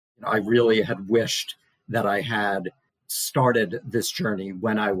I really had wished that I had started this journey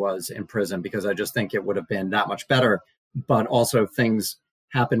when I was in prison, because I just think it would have been that much better. But also things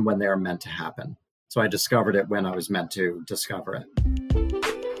happen when they're meant to happen. So I discovered it when I was meant to discover it.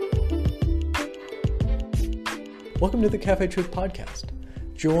 Welcome to the Cafe Truth Podcast.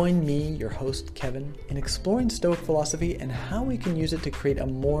 Join me, your host, Kevin, in exploring Stoic philosophy and how we can use it to create a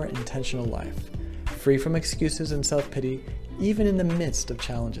more intentional life, free from excuses and self-pity, even in the midst of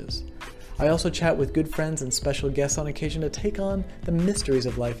challenges. I also chat with good friends and special guests on occasion to take on the mysteries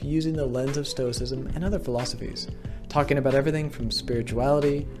of life using the lens of Stoicism and other philosophies, talking about everything from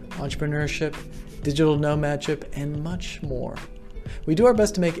spirituality, entrepreneurship, digital nomadship, and much more. We do our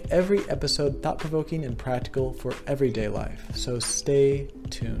best to make every episode thought-provoking and practical for everyday life, so stay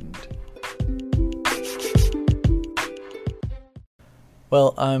tuned.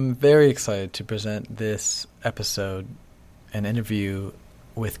 Well, I'm very excited to present this episode, an interview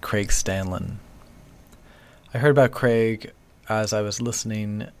with Craig Stanlon. I heard about Craig as I was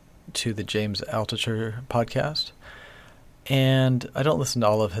listening to the James Altucher podcast, and I don't listen to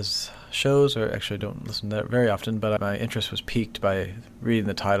all of his shows, or actually don't listen to that very often, but my interest was piqued by reading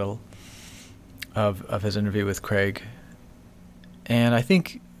the title of his interview with Craig. And I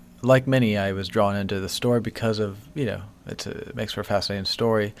think, like many, I was drawn into the story because of, it makes for a fascinating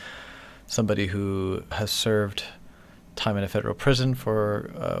story. Somebody who has served time in a federal prison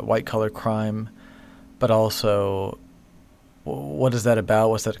for white-collar crime, but also what is that about?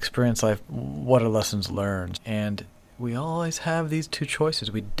 What's that experience like? What are lessons learned? And we always have these two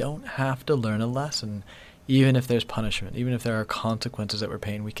choices. We don't have to learn a lesson, even if there's punishment, even if there are consequences that we're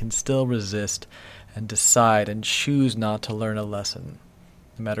paying. We can still resist and decide and choose not to learn a lesson,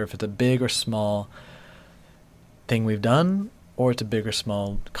 no matter if it's a big or small thing we've done, or it's a big or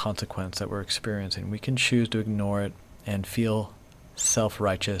small consequence that we're experiencing. We can choose to ignore it and feel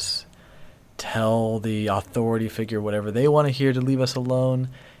self-righteous, tell the authority figure whatever they want to hear to leave us alone,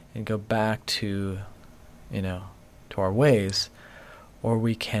 and go back to our ways. Or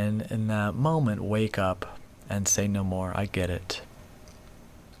we can, in that moment, wake up and say, no more, I get it.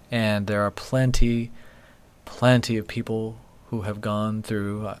 And there are plenty of people who have gone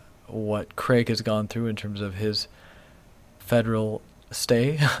through what Craig has gone through in terms of his federal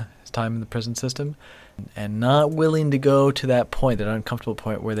stay, his time in the prison system, and not willing to go to that point, that uncomfortable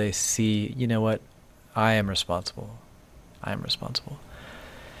point where they see, you know what, I am responsible.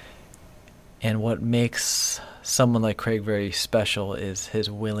 And what makes someone like Craig very special is his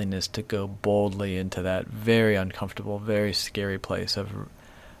willingness to go boldly into that very uncomfortable, very scary place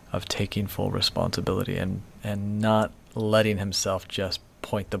of taking full responsibility and not letting himself just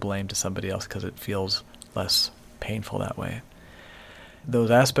point the blame to somebody else because it feels less painful that way.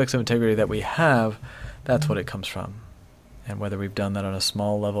 Those aspects of integrity that we have, that's what it comes from. And whether we've done that on a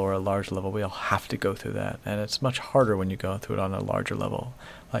small level or a large level, we all have to go through that. And it's much harder when you go through it on a larger level,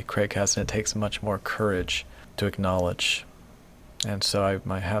 like Craig has, and it takes much more courage to acknowledge. And so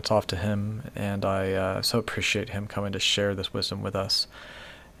my hat's off to him, and I so appreciate him coming to share this wisdom with us.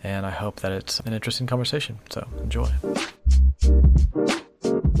 And I hope that it's an interesting conversation. So enjoy.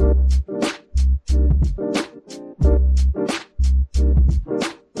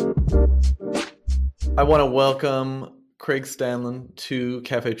 I want to welcome Craig Stanlon to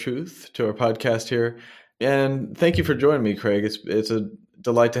Cafe Truth, to our podcast here. And thank you for joining me, Craig. It's a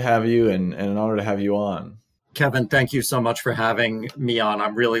delight to have you and an honor to have you on. Kevin, thank you so much for having me on.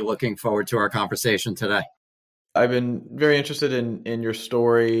 I'm really looking forward to our conversation today. I've been very interested in your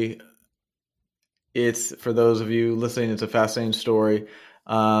story. It's, for those of you listening, it's a fascinating story.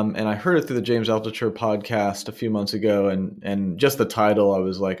 And I heard it through the James Altucher podcast a few months ago, and just the title, I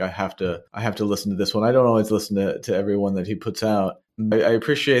was like, I have to listen to this one. I don't always listen to everyone that he puts out. I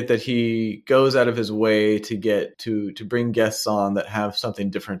appreciate that he goes out of his way to get to bring guests on that have something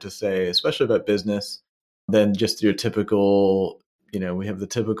different to say, especially about business, than just your typical, we have the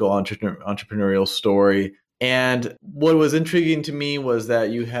typical entrepreneurial story. And what was intriguing to me was that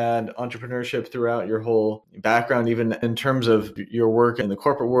you had entrepreneurship throughout your whole background, even in terms of your work in the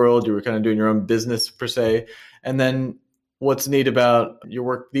corporate world. You were kind of doing your own business per se. And then what's neat about your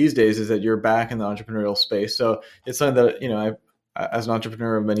work these days is that you're back in the entrepreneurial space. So it's something that, as an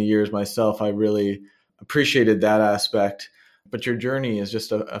entrepreneur of many years myself, I really appreciated that aspect. But your journey is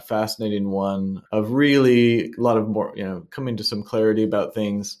just a fascinating one of really a lot of more, coming to some clarity about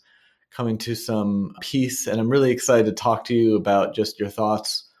things, coming to some peace. And I'm really excited to talk to you about just your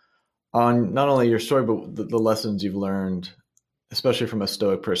thoughts on not only your story, but the lessons you've learned, especially from a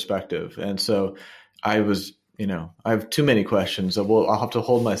Stoic perspective. And so I have too many questions, so I'll have to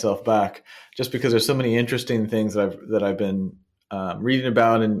hold myself back just because there's so many interesting things that I've been reading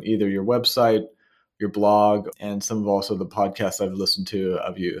about in either your website, your blog, and some of also the podcasts I've listened to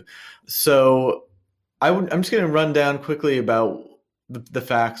of you. So I'm just going to run down quickly about the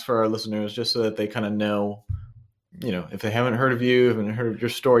facts for our listeners, just so that they kind of know, if they haven't heard of you, haven't heard of your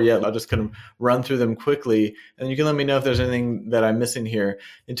story yet. I'll just kind of run through them quickly, and you can let me know if there's anything that I'm missing here.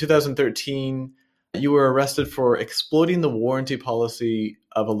 In 2013, you were arrested for exploiting the warranty policy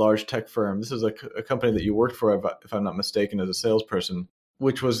of a large tech firm. This is a company that you worked for, if I'm not mistaken, as a salesperson,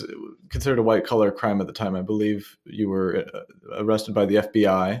 which was considered a white-collar crime at the time. I believe you were arrested by the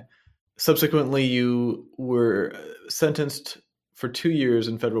FBI. Subsequently, you were sentenced for 2 years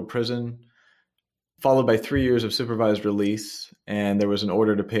in federal prison, followed by 3 years of supervised release, and there was an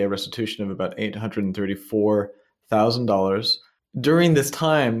order to pay a restitution of about $834,000. During this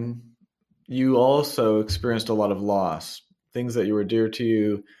time, you also experienced a lot of loss, things that were dear to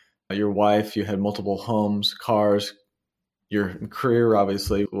you, your wife, you had multiple homes, cars, your career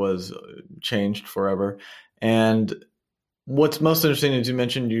obviously was changed forever. And what's most interesting is you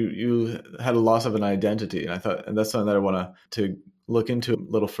mentioned you had a loss of an identity, and that's something that I want to look into a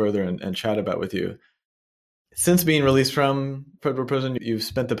little further and chat about with you. Since being released from federal prison, you've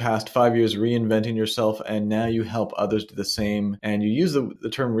spent the past 5 years reinventing yourself, and now you help others do the same. And you use the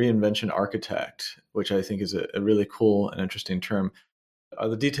term reinvention architect, which I think is a really cool and interesting term. Are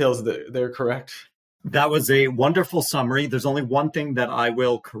the details they're correct? That was a wonderful summary. There's only one thing that I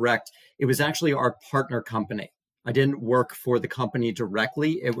will correct. It was actually our partner company. I didn't work for the company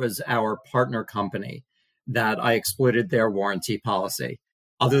directly. It was our partner company that I exploited their warranty policy.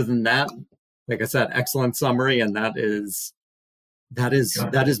 Other than that, like I said, excellent summary, and that is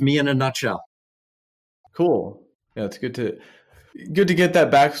me in a nutshell. Cool. Yeah, it's good to get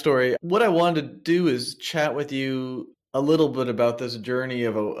that backstory. What I wanted to do is chat with you a little bit about this journey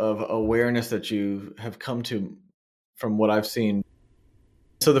of awareness that you have come to from what I've seen.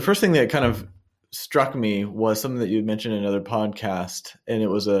 So the first thing that kind of struck me was something that you mentioned in another podcast, and it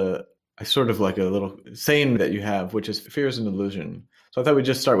was a sort of like a little saying that you have, which is fear is an illusion. So I thought we'd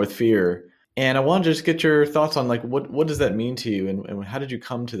just start with fear. And I wanted to just get your thoughts on what does that mean to you, and how did you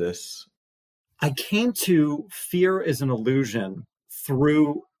come to this? I came to fear is an illusion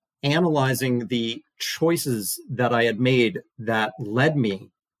through analyzing the choices that I had made that led me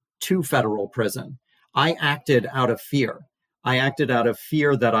to federal prison. I acted out of fear. I acted out of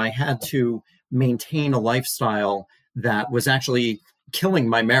fear that I had to maintain a lifestyle that was actually killing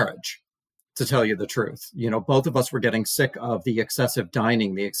my marriage. To tell you the truth, both of us were getting sick of the excessive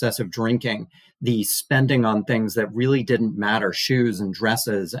dining, the excessive drinking, the spending on things that really didn't matter, shoes and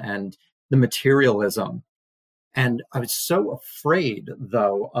dresses, and the materialism. And I was so afraid,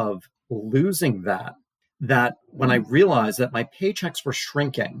 though, of losing that when I realized that my paychecks were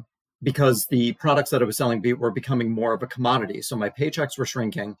shrinking because the products that I was selling were becoming more of a commodity. So my paychecks were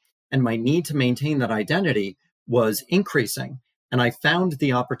shrinking, and my need to maintain that identity was increasing. And I found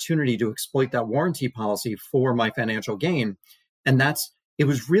the opportunity to exploit that warranty policy for my financial gain. And it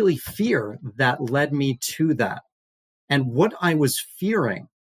was really fear that led me to that. And what I was fearing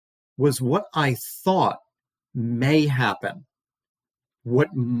was what I thought may happen,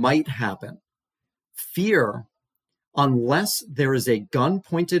 what might happen. Fear, unless there is a gun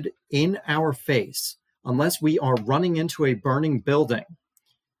pointed in our face, unless we are running into a burning building,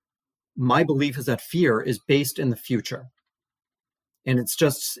 my belief is that fear is based in the future. And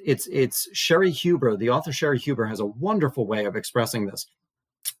it's Sherry Huber, the author Sherry Huber has a wonderful way of expressing this.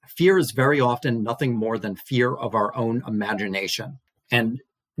 Fear is very often nothing more than fear of our own imagination. And,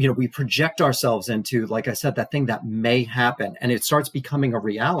 we project ourselves into, like I said, that thing that may happen, and it starts becoming a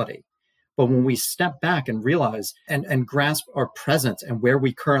reality. But when we step back and realize and grasp our presence and where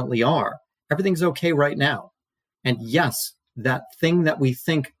we currently are, everything's okay right now. And yes, that thing that we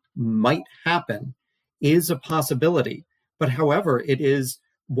think might happen is a possibility. But however, it is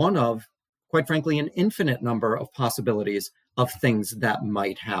one of, quite frankly, an infinite number of possibilities of things that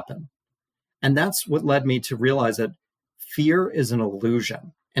might happen. And that's what led me to realize that fear is an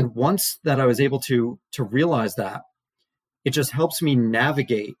illusion. And once that I was able to realize that, it just helps me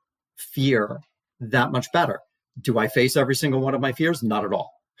navigate fear that much better. Do I face every single one of my fears? Not at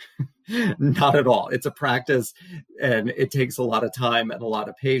all. Not at all. It's a practice, and it takes a lot of time and a lot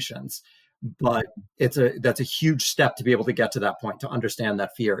of patience. But that's a huge step to be able to get to that point, to understand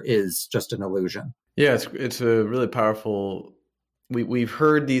that fear is just an illusion. Yeah, it's a really powerful. We've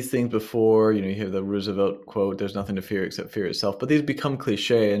heard these things before. You hear the Roosevelt quote, "There's nothing to fear except fear itself." But these become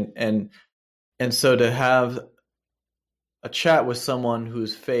cliche, and so to have a chat with someone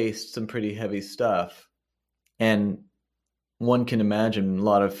who's faced some pretty heavy stuff, and one can imagine a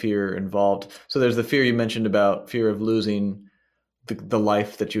lot of fear involved. So there's the fear you mentioned about fear of losing the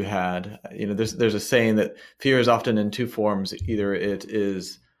life that you had. There's a saying that fear is often in two forms. Either it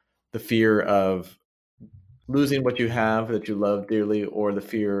is the fear of losing what you have that you love dearly, or the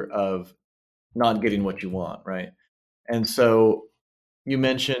fear of not getting what you want, right? And so you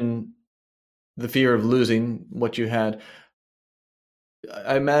mentioned the fear of losing what you had.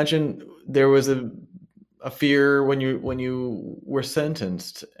 I imagine there was a fear when you were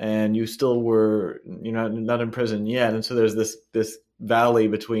sentenced and you still were not in prison yet, and so there's this valley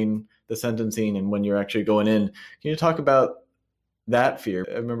between the sentencing and when you're actually going in. Can you talk about that fear?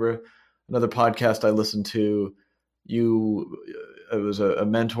 I remember another podcast I listened to. It was a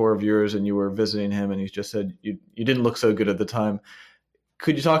mentor of yours, and you were visiting him, and he just said you didn't look so good at the time.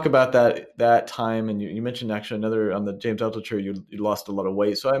 Could you talk about that time? And you mentioned actually another on the James Altucher, you lost a lot of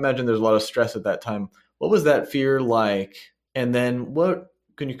weight. So I imagine there's a lot of stress at that time. What was that fear like? And then what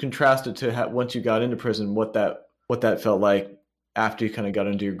can you contrast it to once you got into prison, what that felt like after you kind of got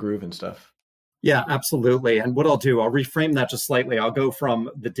into your groove and stuff? Yeah, absolutely. And what I'll do, I'll reframe that just slightly. I'll go from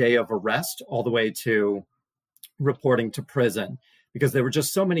the day of arrest all the way to reporting to prison, because there were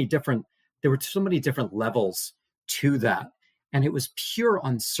so many different levels to that. And it was pure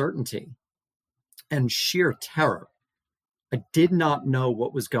uncertainty and sheer terror. I did not know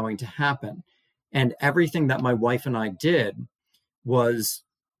what was going to happen. And everything that my wife and I did was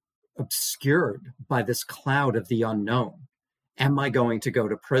obscured by this cloud of the unknown. Am I going to go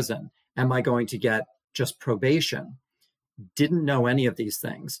to prison? Am I going to get just probation? Didn't know any of these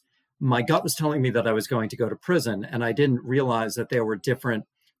things. My gut was telling me that I was going to go to prison, and I didn't realize that there were different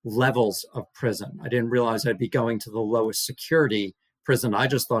levels of prison. I didn't realize I'd be going to the lowest security prison. I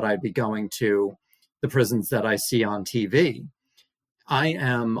just thought I'd be going to the prisons that I see on TV. I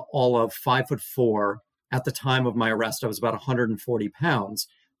am all of 5'4". At the time of my arrest, I was about 140 pounds.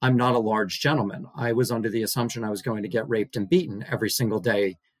 I'm not a large gentleman. I was under the assumption I was going to get raped and beaten every single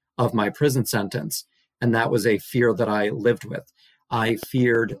day of my prison sentence. And that was a fear that I lived with. I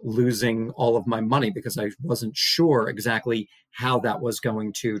feared losing all of my money because I wasn't sure exactly how that was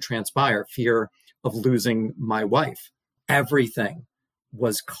going to transpire. Fear of losing my wife. Everything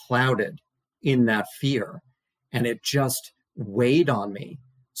was clouded in that fear. And it just weighed on me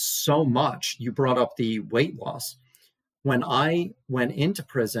so much. You brought up the weight loss. When I went into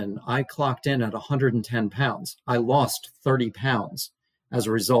prison, I clocked in at 110 pounds. I lost 30 pounds as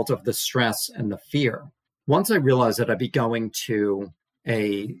a result of the stress and the fear. Once I realized that I'd be going to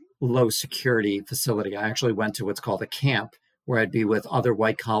a low security facility, I actually went to what's called a camp, where I'd be with other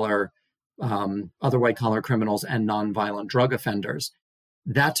white collar criminals and nonviolent drug offenders.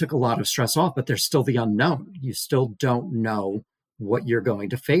 That took a lot of stress off, but there's still the unknown. You still don't know what you're going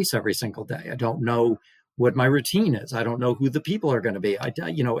to face every single day. I don't know what my routine is. I don't know who the people are going to be.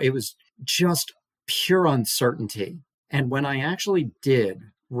 It was just pure uncertainty. And when I actually did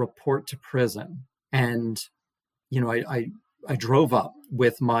report to prison, and I drove up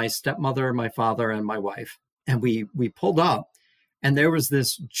with my stepmother, my father, and my wife, and we pulled up, and there was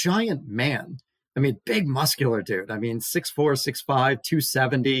this giant man. I mean, big muscular dude. I mean, 6'4", 6'5",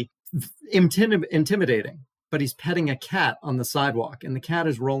 270, intimidating. But he's petting a cat on the sidewalk, and the cat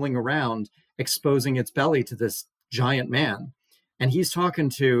is rolling around, exposing its belly to this giant man. And he's talking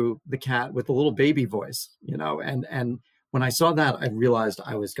to the cat with a little baby voice, and when I saw that, I realized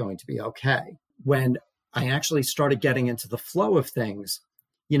I was going to be okay. When I actually started getting into the flow of things,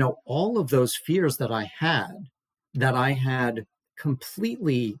 all of those fears that I had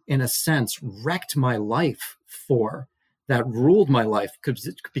completely, in a sense, wrecked my life for, that ruled my life,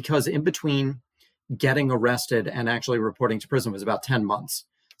 because in between getting arrested and actually reporting to prison was about 10 months.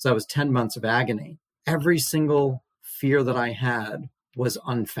 So that was 10 months of agony. Every single fear that I had was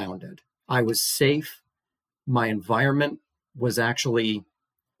unfounded. I was safe. My environment was actually,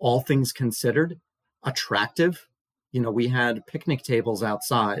 all things considered, attractive. We had picnic tables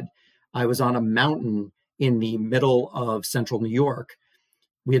outside. I was on a mountain in the middle of central New York.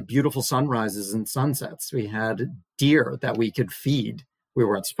 We had beautiful sunrises and sunsets. We had deer that we could feed. We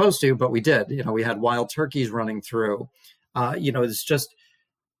weren't supposed to, but we did. We had wild turkeys running through.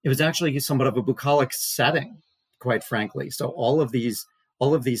 It was actually somewhat of a bucolic setting, quite frankly. So all of these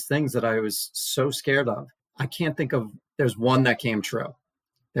things that I was so scared of, I can't think of, there's one that came true.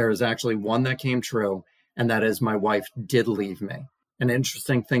 There is actually one that came true, and that is my wife did leave me. An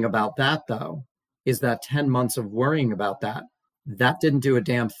interesting thing about that, though, is that 10 months of worrying about that didn't do a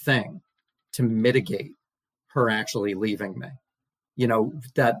damn thing to mitigate her actually leaving me.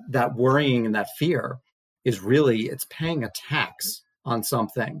 That worrying and that fear is really, it's paying a tax on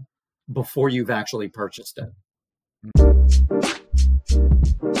something before you've actually purchased it.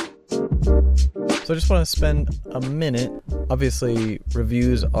 So I just want to spend a minute. Obviously,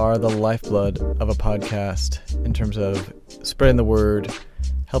 reviews are the lifeblood of a podcast in terms of spreading the word,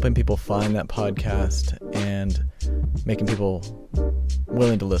 helping people find that podcast, and making people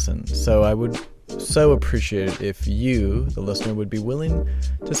willing to listen. So I would so appreciate it if you, the listener, would be willing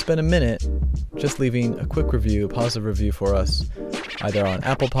to spend a minute just leaving a quick review, a positive review for us, either on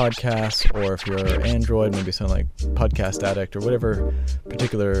Apple Podcasts, or if you're Android, maybe something like Podcast Addict or whatever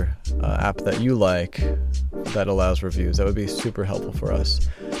particular app that you like that allows reviews. That would be super helpful for us.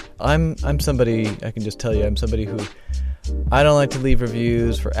 I'm somebody, I can just tell you, I'm somebody who I don't like to leave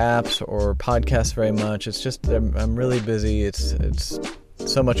reviews for apps or podcasts very much. It's just I'm really busy. It's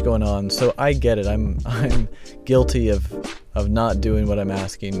so much going on. So I get it. I'm guilty of not doing what I'm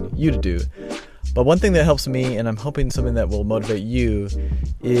asking you to do. But one thing that helps me, and I'm hoping something that will motivate you,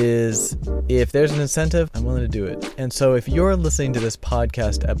 is if there's an incentive, I'm willing to do it. And so if you're listening to this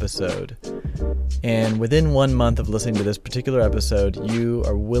podcast episode, and within 1 month of listening to this particular episode, you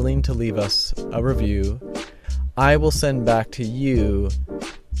are willing to leave us a review, I will send back to you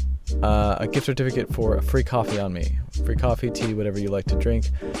a gift certificate for a free coffee on me. Free coffee, tea, whatever you like to drink.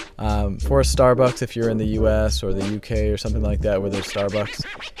 For a Starbucks if you're in the US or the UK or something like that where there's Starbucks.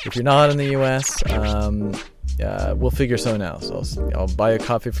 If you're not in the US, we'll figure something else. I'll buy a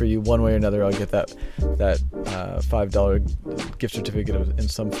coffee for you one way or another. I'll get that $5 gift certificate in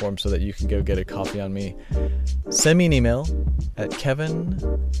some form so that you can go get a coffee on me. Send me an email at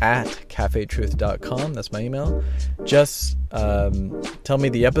kevin@cafetruth.com. That's my email. Just tell me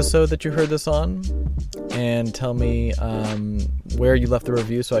the episode that you heard this on, and tell me where you left the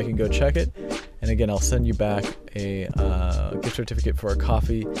review so I can go check it. And again, I'll send you back a gift certificate for a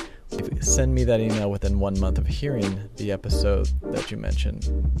coffee. If you send me that email within 1 month of hearing the episode that you mentioned.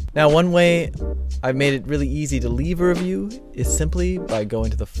 Now, one way I've made it really easy to leave a review is simply by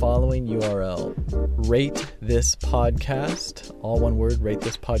going to the following URL: ratethispodcast, all one word,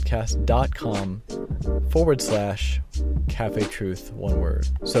 ratethispodcast.com/Cafe Truth, one word.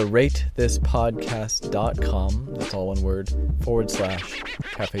 So ratethispodcast.com, that's all one word,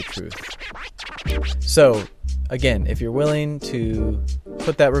 /Cafe Truth. So again, if you're willing to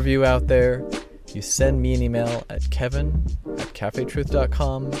put that review out there, you send me an email at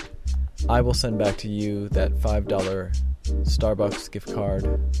kevin@cafetruth.com. I will send back to you that $5 Starbucks gift card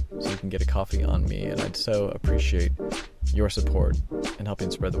so you can get a coffee on me. And I'd so appreciate your support in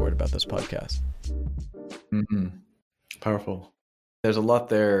helping spread the word about this podcast. Mm-hmm. Powerful. There's a lot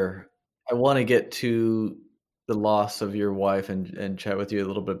there. I want to get to the loss of your wife and chat with you a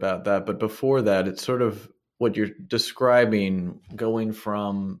little bit about that. But before that, it's sort of what you're describing, going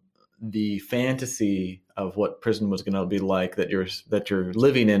from the fantasy of what prison was going to be like that you're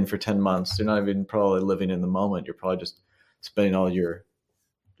living in for 10 months. You're not even probably living in the moment. You're probably just spending all your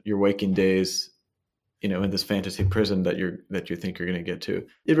waking days, in this fantasy prison that you think you're going to get to.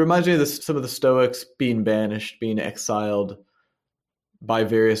 It reminds me of some of the Stoics being banished, being exiled by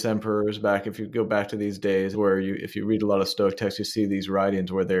various emperors back. If you go back to these days, where if you read a lot of Stoic texts, you see these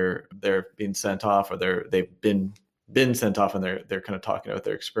writings where they're being sent off, or they've been sent off, and they're kind of talking about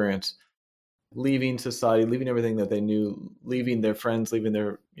their experience, leaving society, leaving everything that they knew, leaving their friends, leaving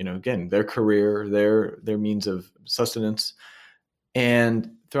their their career, their means of sustenance,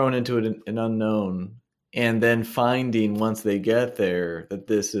 and thrown into an unknown. And then finding, once they get there, that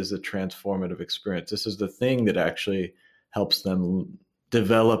this is a transformative experience. This is the thing that actually helps them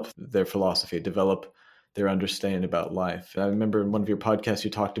develop their philosophy, develop their understanding about life. I remember in one of your podcasts, you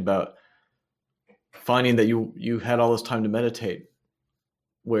talked about finding that you had all this time to meditate,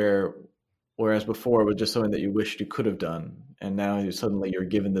 whereas before it was just something that you wished you could have done. And now you're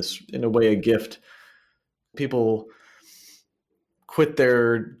given this, in a way, a gift. People quit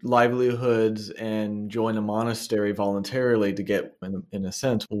their livelihoods and join a monastery voluntarily to get, in a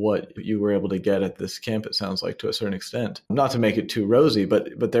sense, what you were able to get at this camp, it sounds like, to a certain extent. Not to make it too rosy,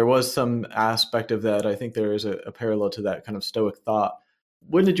 but there was some aspect of that. I think there is a parallel to that kind of Stoic thought.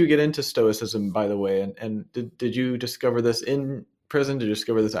 When did you get into Stoicism, by the way? And did you discover this in prison? Did you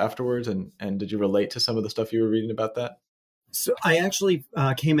discover this afterwards? And did you relate to some of the stuff you were reading about that? So I actually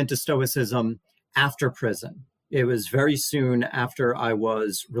came into Stoicism after prison. It was very soon after I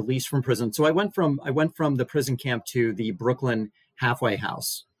was released from prison. So I went from the prison camp to the Brooklyn halfway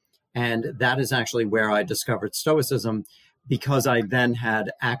house. And that is actually where I discovered Stoicism, because I then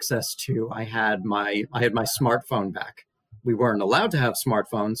had access to, I had my smartphone back. We weren't allowed to have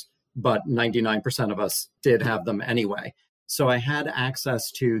smartphones, but 99% of us did have them anyway. So I had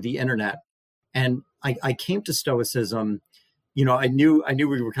access to the internet, and I came to Stoicism. I knew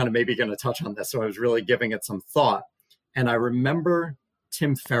we were kind of maybe going to touch on this, so I was really giving it some thought. And I remember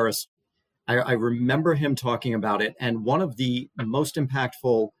Tim Ferriss I remember him talking about it. And one of the most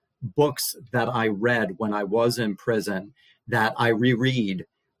impactful books that I read when I was in prison that I reread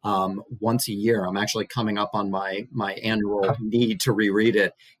once a year, I'm actually coming up on my annual need to reread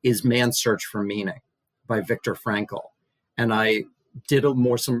it, is Man's Search for Meaning by Viktor Frankl. And I did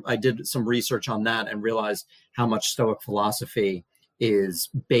some research on that and realized how much Stoic philosophy is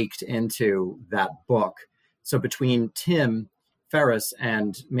baked into that book. So between Tim Ferriss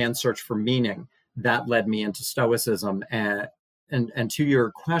and Man's Search for Meaning, that led me into Stoicism. And to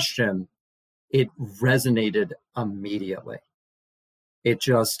your question, it resonated immediately. It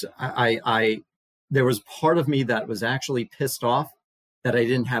just, there was part of me that was actually pissed off that I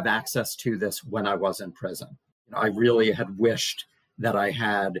didn't have access to this when I was in prison. I really had wished that I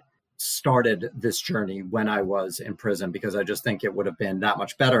had started this journey when I was in prison, because I just think it would have been that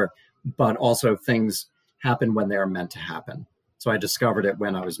much better. But also things happen when they're meant to happen. So I discovered it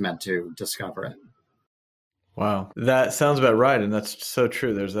when I was meant to discover it. Wow. That sounds about right. And that's so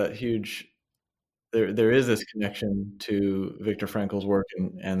true. There's that huge, there is this connection to Viktor Frankl's work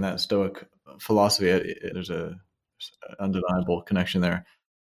and that Stoic philosophy. There's a undeniable connection there.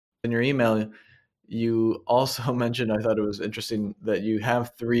 In your email, you also mentioned, I thought it was interesting, that you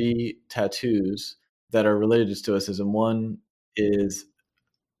have 3 tattoos that are related to Stoicism. One is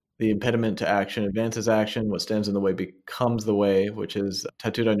the impediment to action advances action, what stands in the way becomes the way, which is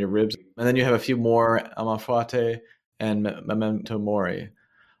tattooed on your ribs. And then you have a few more, Amor Fati and Memento Mori.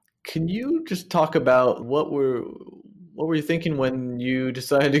 Can you just talk about what were you thinking when you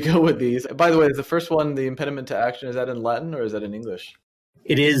decided to go with these? By the way, is the first one, the impediment to action, is that in Latin or is that in English?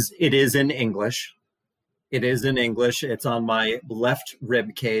 It is in English. It is in English. It's on my left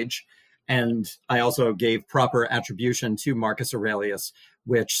rib cage. And I also gave proper attribution to Marcus Aurelius,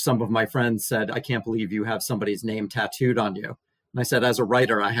 which some of my friends said, I can't believe you have somebody's name tattooed on you. And I said, as a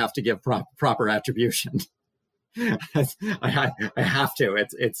writer, I have to give proper attribution. I have to.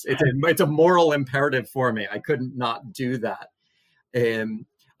 It's a moral imperative for me. I couldn't not do that.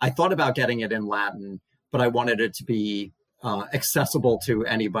 I thought about getting it in Latin, but I wanted it to be accessible to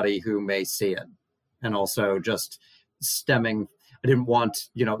anybody who may see it. And also just stemming, I didn't want,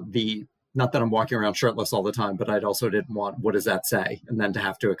 not that I'm walking around shirtless all the time, but I also didn't want, what does that say? And then to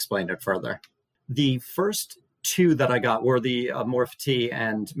have to explain it further. The first 2 that I got were the Amor Fati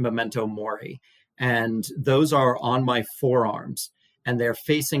and Memento Mori. And those are on my forearms, and they're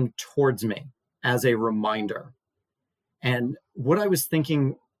facing towards me as a reminder. And what I was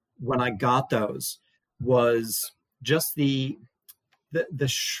thinking when I got those was just the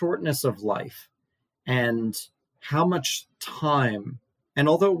shortness of life and how much time, and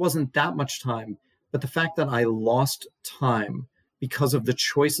although it wasn't that much time, but the fact that I lost time because of the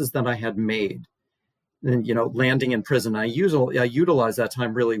choices that I had made. And, landing in prison, I utilized that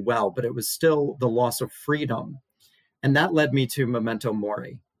time really well, but it was still the loss of freedom. And that led me to Memento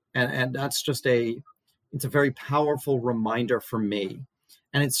Mori. And that's just it's a very powerful reminder for me.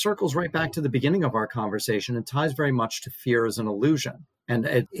 And it circles right back to the beginning of our conversation. It ties very much to fear as an illusion. And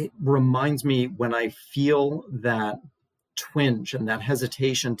it reminds me when I feel that twinge and that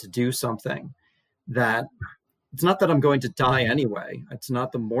hesitation to do something, that it's not that I'm going to die anyway. It's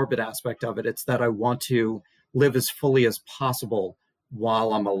not the morbid aspect of it. It's that I want to live as fully as possible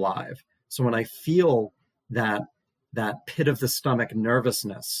while I'm alive. So when I feel that pit of the stomach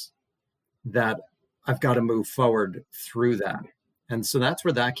nervousness, that I've got to move forward through that. And so that's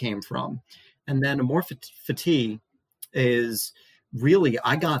where that came from. And then Amor Fati is really,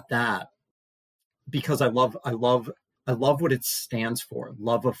 I got that because I love what it stands for,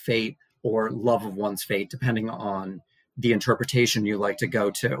 love of fate, or love of one's fate, depending on the interpretation you like to go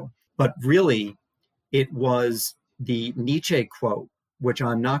to. But really, it was the Nietzsche quote, which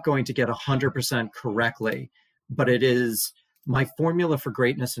I'm not going to get 100% correctly, but it is, my formula for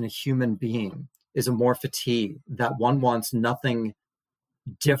greatness in a human being is Amor Fati, that one wants nothing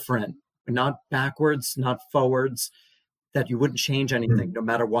different, not backwards, not forwards, that you wouldn't change anything no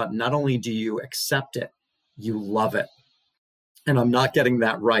matter what. Not only do you accept it, you love it. And I'm not getting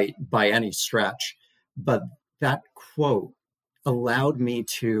that right by any stretch, but that quote allowed me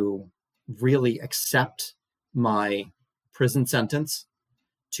to really accept my prison sentence,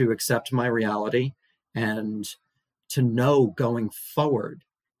 to accept my reality, and to know going forward,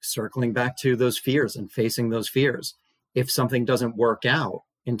 circling back to those fears and facing those fears, if something doesn't work out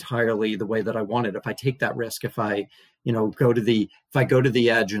entirely the way that I wanted, if I take that risk, if I go to the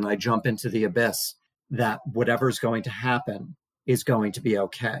edge and I jump into the abyss, that whatever's going to happen is going to be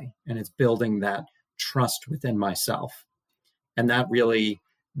okay. And it's building that trust within myself. And that really,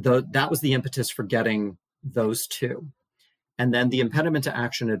 that was the impetus for getting those 2. And then the impediment to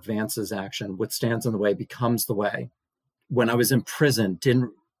action advances action. What stands in the way becomes the way. When I was in prison,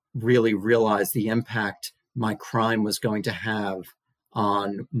 didn't really realize the impact my crime was going to have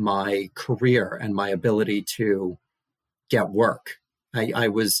on my career and my ability to get work. I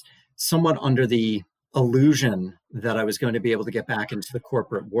was somewhat under the illusion that I was going to be able to get back into the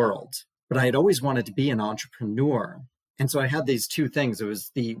corporate world, but I had always wanted to be an entrepreneur. And so I had these two things. It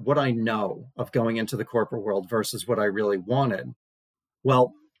was what I know of going into the corporate world versus what I really wanted.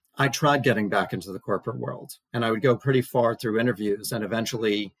 Well, I tried getting back into the corporate world, and I would go pretty far through interviews, and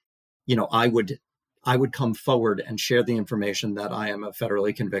eventually, I would come forward and share the information that I am a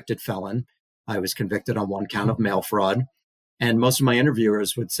federally convicted felon. I was convicted on one count of mail fraud. And most of my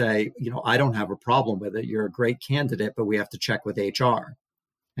interviewers would say, I don't have a problem with it. You're a great candidate, but we have to check with HR.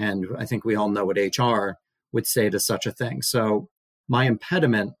 And I think we all know what HR would say to such a thing. So my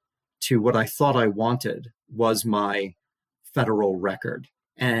impediment to what I thought I wanted was my federal record.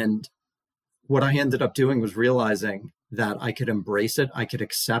 And what I ended up doing was realizing that I could embrace it, I could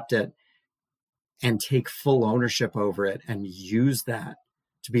accept it, and take full ownership over it and use that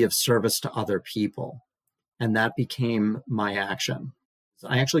to be of service to other people. And that became my action.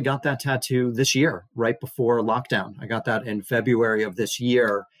 I actually got that tattoo this year, right before lockdown. I got that in February of this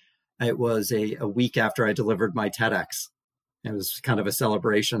year. It was a week after I delivered my TEDx. It was kind of a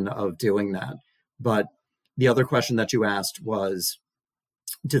celebration of doing that. But the other question that you asked was,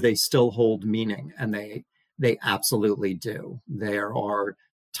 do they still hold meaning? And they absolutely do. There are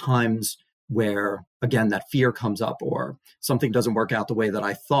times where, again, that fear comes up or something doesn't work out the way that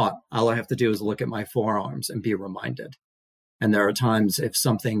I thought. All I have to do is look at my forearms and be reminded. And there are times if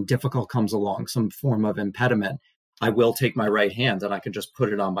something difficult comes along, some form of impediment, I will take my right hand and I can just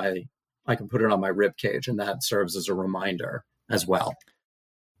put it on my rib cage, and that serves as a reminder as well.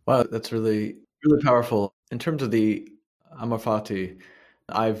 Wow, that's really, really powerful. In terms of the Amor Fati,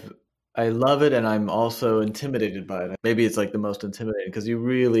 I love it, and I'm also intimidated by it. Maybe it's like the most intimidating because you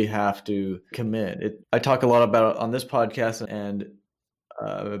really have to commit. I talk a lot about it on this podcast, and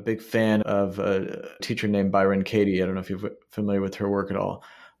I'm a big fan of a teacher named Byron Katie. I don't know if you're familiar with her work at all,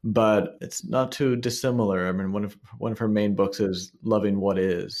 but it's not too dissimilar. I mean, one of her main books is Loving What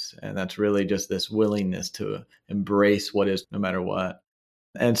Is, and that's really just this willingness to embrace what is no matter what.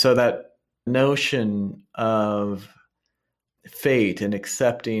 And so that notion of fate and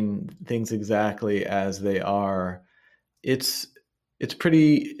accepting things exactly as they are, it's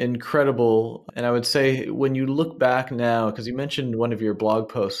pretty incredible. And I would say when you look back now, because you mentioned one of your blog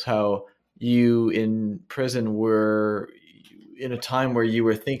posts, how you in prison were in a time where you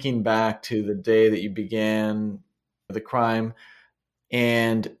were thinking back to the day that you began the crime.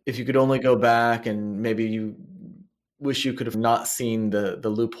 And if you could only go back and maybe you wish you could have not seen the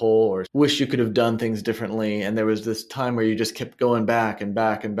loophole or wish you could have done things differently. And there was this time where you just kept going back and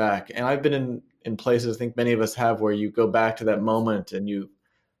back and back. And I've been in places, I think many of us have, where you go back to that moment and you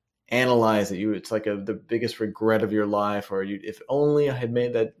analyze it. It's like the biggest regret of your life, or if only I had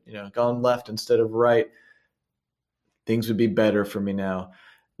made that, gone left instead of right, things would be better for me now.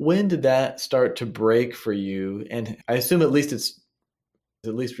 When did that start to break for you? And I assume at least it's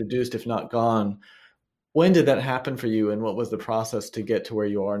at least reduced, if not gone. When did that happen for you, and what was the process to get to where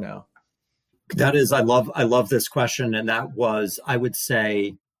you are now? That is, I love this question. And that was, I would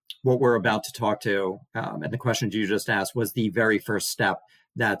say, what we're about to talk to, and the questions you just asked was the very first step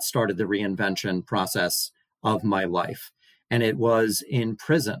that started the reinvention process of my life. And it was in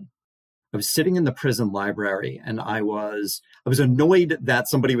prison. I was sitting in the prison library, and I was annoyed that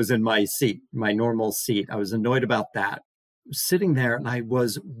somebody was in my seat, my normal seat. I was annoyed about that. Sitting there, and I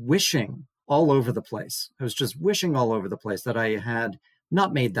was wishing all over the place. I was just wishing all over the place that I had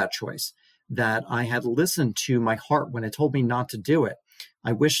not made that choice, that I had listened to my heart when it told me not to do it.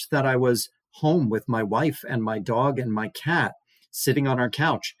 I wished that I was home with my wife and my dog and my cat sitting on our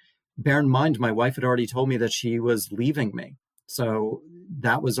couch. Bear in mind, my wife had already told me that she was leaving me. So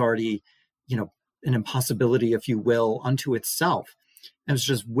that was already, an impossibility, if you will, unto itself. I was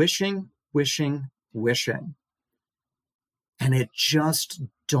just wishing. And it just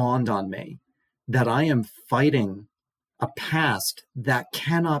dawned on me that I am fighting a past that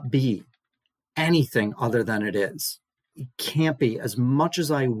cannot be anything other than it is. It can't be. As much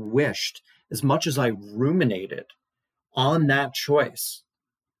as I wished, as much as I ruminated on that choice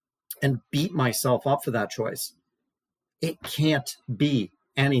and beat myself up for that choice, it can't be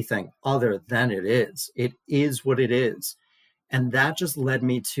anything other than it is. It is what it is. And that just led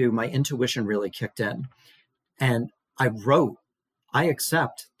me to, my intuition really kicked in. And I wrote, I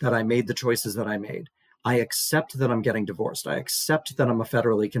accept that I made the choices that I made. I accept that I'm getting divorced. I accept that I'm a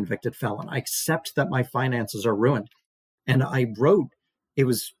federally convicted felon. I accept that my finances are ruined. And I wrote, it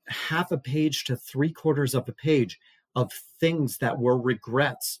was half a page to 3/4 of a page of things that were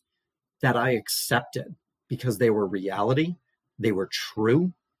regrets that I accepted because they were reality, they were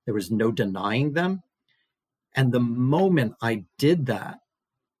true, there was no denying them. And the moment I did that,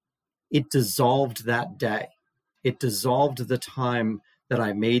 it dissolved that day. It dissolved the time that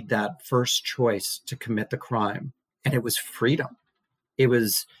I made that first choice to commit the crime. And it was freedom. It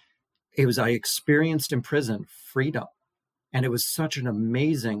was I experienced in prison freedom. And it was such an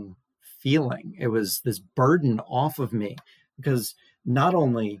amazing feeling. It was this burden off of me, because not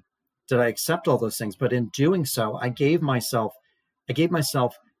only did I accept all those things, but in doing so, I gave myself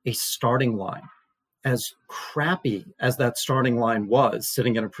a starting line. As crappy as that starting line was,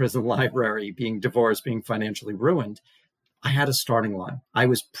 sitting in a prison library, being divorced, being financially ruined, I had a starting line. I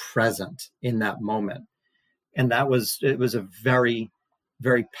was present in that moment. And it was a very,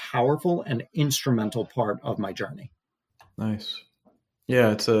 very powerful and instrumental part of my journey. Nice.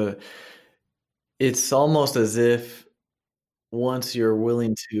 Yeah, it's almost as if once you're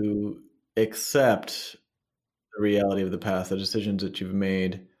willing to accept the reality of the past, the decisions that you've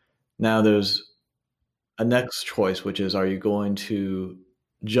made, now there's a next choice, which is, are you going to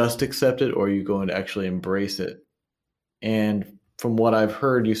just accept it, or are you going to actually embrace it? And from what I've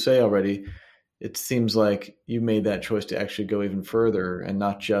heard you say already, it seems like you made that choice to actually go even further and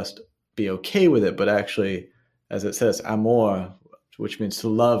not just be okay with it, but actually, as it says, amor, which means to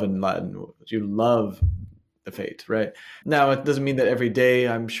love in Latin. You love the fate, right? Now, it doesn't mean that every day,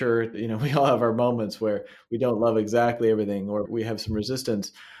 I'm sure, we all have our moments where we don't love exactly everything, or we have some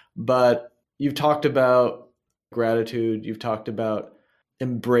resistance. But you've talked about gratitude. You've talked about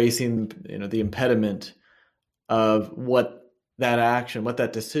embracing, the impediment of what that action, what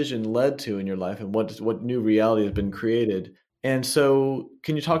that decision led to in your life, and what new reality has been created. And so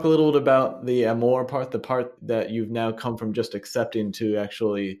can you talk a little bit about the amor part, the part that you've now come from just accepting to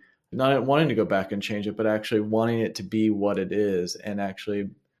actually not wanting to go back and change it, but actually wanting it to be what it is, and actually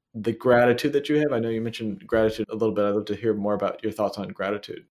the gratitude that you have? I know you mentioned gratitude a little bit. I'd love to hear more about your thoughts on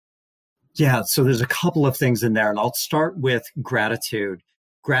gratitude. Yeah, so there's a couple of things in there, and I'll start with gratitude.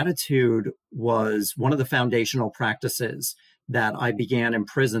 Gratitude was one of the foundational practices that I began in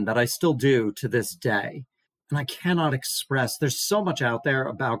prison that I still do to this day. And I cannot express, there's so much out there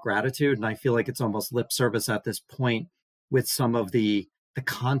about gratitude, and I feel like it's almost lip service at this point with some of the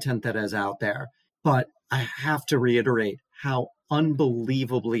content that is out there. But I have to reiterate how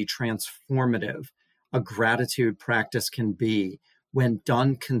unbelievably transformative a gratitude practice can be when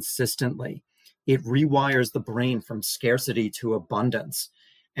done consistently. It rewires the brain from scarcity to abundance.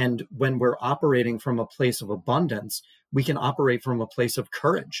 And when we're operating from a place of abundance, we can operate from a place of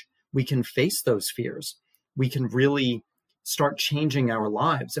courage. We can face those fears. We can really start changing our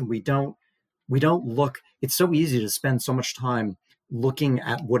lives. And we don't look, it's so easy to spend so much time looking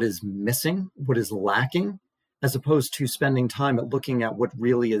at what is missing, what is lacking, as opposed to spending time at looking at what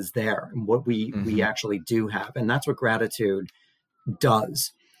really is there and what we actually do have. And that's what gratitude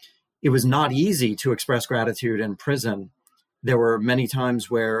does. It was not easy to express gratitude in prison. There were many times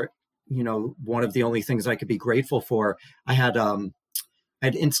where, one of the only things I could be grateful for, I had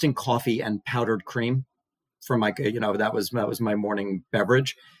instant coffee and powdered cream for my, that was my morning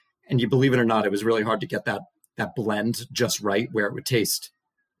beverage. And you believe it or not, it was really hard to get that blend just right where it would taste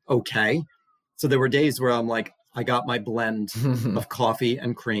okay. So there were days where I'm like, I got my blend of coffee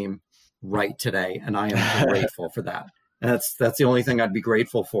and cream right today, and I am grateful for that. And that's the only thing I'd be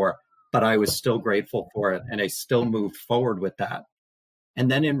grateful for, but I was still grateful for it, and I still moved forward with that. And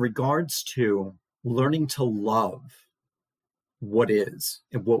then in regards to learning to love what is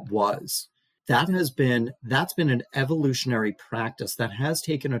and what was, that's been an evolutionary practice that has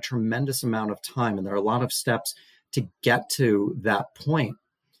taken a tremendous amount of time, and there are a lot of steps to get to that point.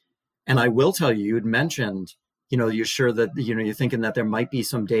 And I will tell you, you'd mentioned, you're sure that, you're thinking that there might be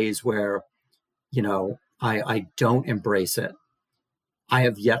some days where, I don't embrace it. I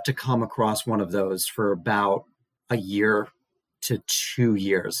have yet to come across one of those for about a year to 2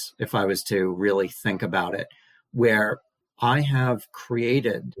 years, if I was to really think about it, where I have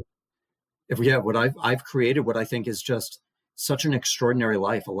created, I've created what I think is just such an extraordinary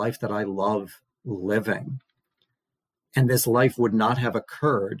life, a life that I love living. And this life would not have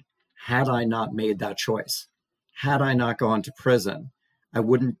occurred had I not made that choice. Had I not gone to prison, I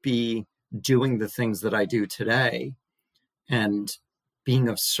wouldn't be doing the things that I do today and being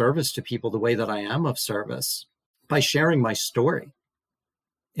of service to people the way that I am of service by sharing my story.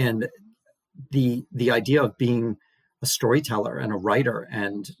 And the idea of being a storyteller and a writer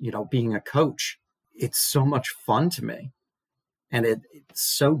and, being a coach, it's so much fun to me. And it's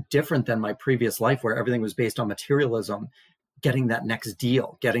so different than my previous life where everything was based on materialism, getting that next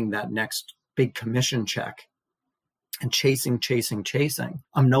deal, getting that next big commission check, and chasing.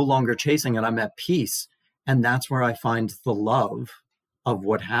 I'm no longer chasing and I'm at peace. And that's where I find the love of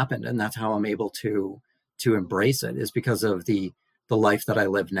what happened. And that's how I'm able to embrace it, is because of the life that I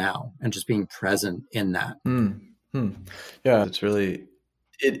live now and just being present in that. Yeah,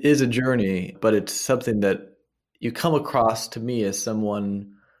 it is a journey, but it's something that you come across to me as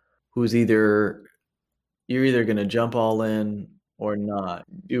someone who's you're either going to jump all in or not.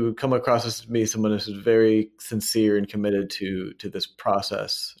 You come across as me someone who's very sincere and committed to this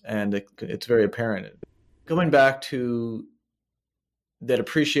process, and it's very apparent. Going back to that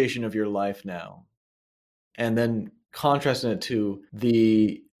appreciation of your life now, and then contrasting it to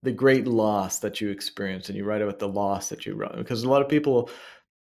the great loss that you experienced, and you write about the loss that you wrote, because a lot of people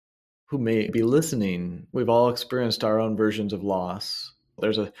who may be listening, we've all experienced our own versions of loss.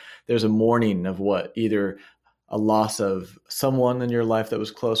 There's a mourning of what, either a loss of someone in your life that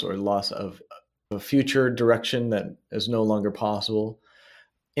was close, or a loss of a future direction that is no longer possible.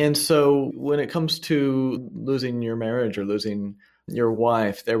 And so when it comes to losing your marriage or losing your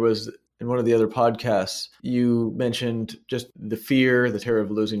wife, there was, in one of the other podcasts, you mentioned just the fear, the terror of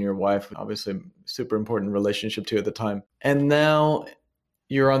losing your wife, obviously super important relationship to you at the time. And now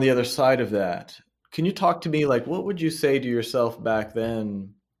you're on the other side of that. Can you talk to me, like, what would you say to yourself back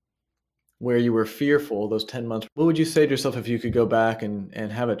then where you were fearful, those 10 months? What would you say to yourself if you could go back and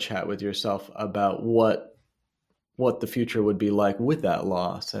have a chat with yourself about what the future would be like with that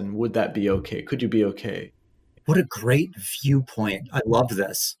loss? And would that be okay? Could you be okay? What a great viewpoint. I love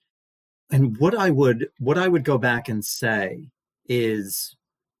this. And what I would go back and say is,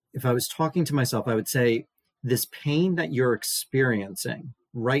 if I was talking to myself, I would say, this pain that you're experiencing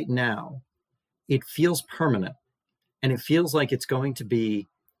right now, it feels permanent, and it feels like it's going to be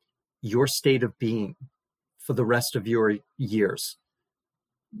your state of being for the rest of your years.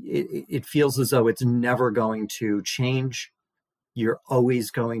 It feels as though it's never going to change. You're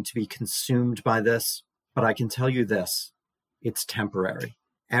always going to be consumed by this. But I can tell you this, it's temporary.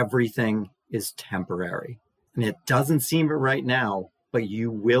 Everything is temporary. And it doesn't seem it right now, but you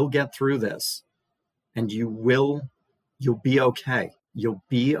will get through this, and you'll be okay. You'll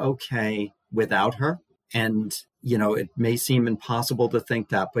be okay without her. And, it may seem impossible to think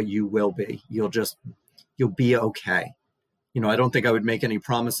that, but you will be. You'll be okay. I don't think I would make any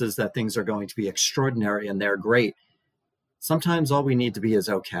promises that things are going to be extraordinary and they're great. Sometimes all we need to be is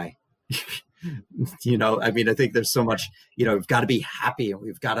okay. I think there's so much, we've got to be happy, and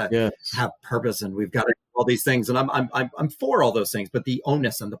we've got to have purpose, and we've got to do all these things. And I'm for all those things, but the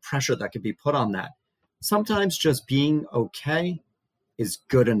onus and the pressure that could be put on that, sometimes just being okay is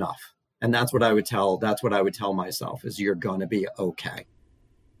good enough. And that's what I would tell myself, is you're going to be okay.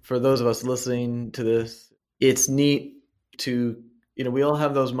 For those of us listening to this, it's neat to, we all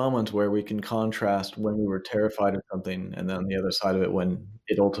have those moments where we can contrast when we were terrified of something, and then on the other side of it, when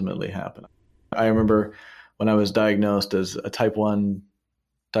it ultimately happened. I remember when I was diagnosed as a type 1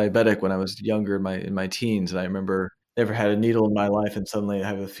 diabetic when I was younger, in my teens, and I remember never had a needle in my life, and suddenly I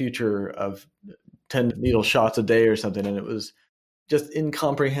have a future of 10 needle shots a day or something, and it was just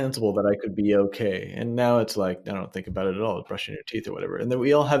incomprehensible that I could be okay. And now it's like, I don't think about it at all, brushing your teeth or whatever. And then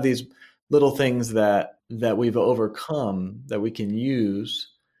we all have these little things that we've overcome that we can use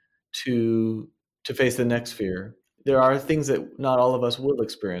to face the next fear. There are things that not all of us will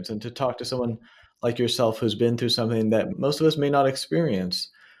experience, and to talk to someone like yourself who's been through something that most of us may not experience,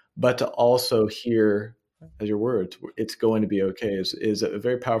 but to also hear as your words, it's going to be okay, is a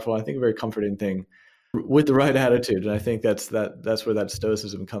very powerful, I think, a very comforting thing with the right attitude. And I think that's where that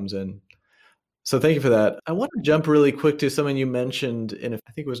stoicism comes in. So thank you for that. I want to jump really quick to something you mentioned in,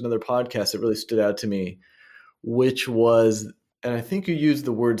 I think it was another podcast that really stood out to me, which was, and I think you used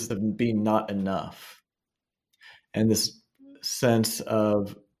the words of being not enough. And this sense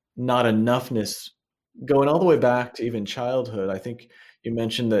of not enoughness going all the way back to even childhood. I think you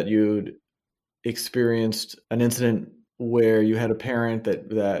mentioned that you'd experienced an incident where you had a parent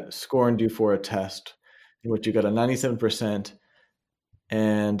that scorned you for a test in which you got a 97%.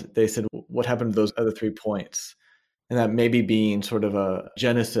 And they said, what happened to those other 3 points? And that maybe being sort of a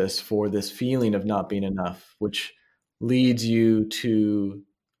genesis for this feeling of not being enough, which leads you to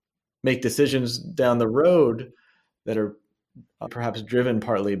make decisions down the road that are perhaps driven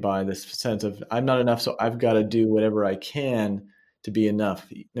partly by this sense of, I'm not enough, so I've got to do whatever I can to be enough,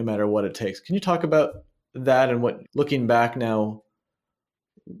 no matter what it takes. Can you talk about that, and what, looking back now,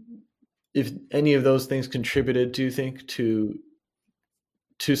 if any of those things contributed, do you think, to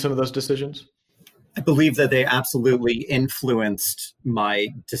some of those decisions? I believe that they absolutely influenced my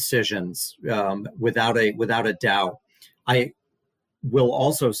decisions, without a doubt. I will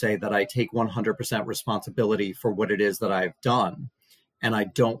also say that I take 100% responsibility for what it is that I've done, and I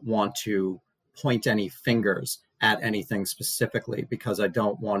don't want to point any fingers at anything specifically because I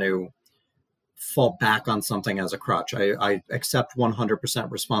don't want to fall back on something as a crutch. I accept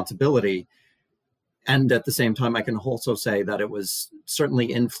 100% responsibility. And at the same time, I can also say that it was certainly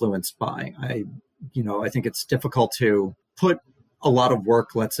influenced by. I think it's difficult to put a lot of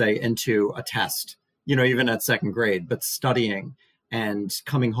work, let's say, into a test, even at second grade, but studying and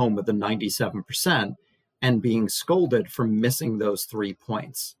coming home with a 97% and being scolded for missing those 3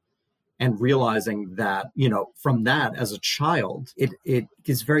 points. And realizing that, from that as a child, it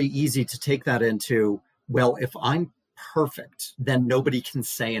is very easy to take that into, well, if I'm perfect, then nobody can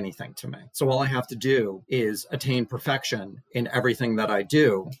say anything to me. So all I have to do is attain perfection in everything that I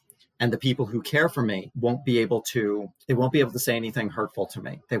do. And the people who care for me won't be able to say anything hurtful to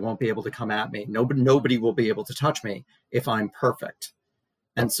me. They won't be able to come at me. Nobody will be able to touch me if I'm perfect.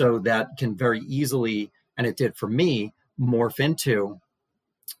 And so that can very easily, and it did for me, morph into,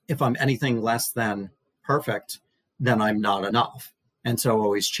 if I'm anything less than perfect, then I'm not enough. And so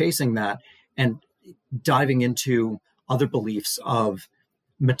always chasing that and diving into other beliefs of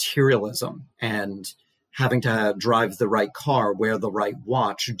materialism and having to drive the right car, wear the right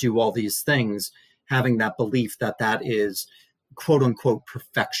watch, do all these things, having that belief that that is quote unquote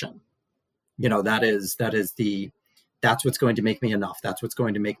perfection. That's what's going to make me enough. That's what's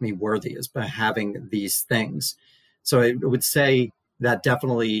going to make me worthy, is by having these things. So I would say that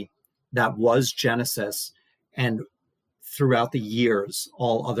definitely that was Genesis, and throughout the years,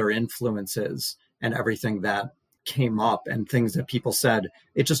 all other influences and everything that came up and things that people said,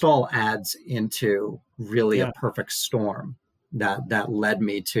 it just all adds into really a perfect storm that led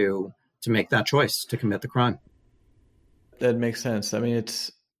me to make that choice to commit the crime. That makes sense. I mean,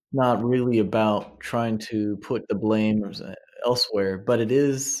 it's not really about trying to put the blame elsewhere, but it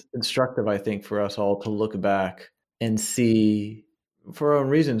is instructive, I think, for us all to look back and see for our own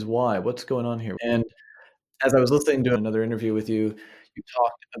reasons what's going on here. And as I was listening to another interview with you, you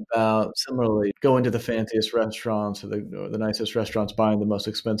talked about similarly going to the fanciest restaurants or the nicest restaurants, buying the most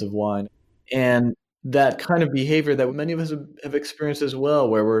expensive wine. And that kind of behavior that many of us have experienced as well,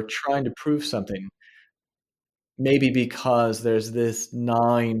 where we're trying to prove something, maybe because there's this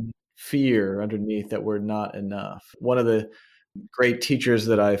gnawing fear underneath that we're not enough. One of the great teachers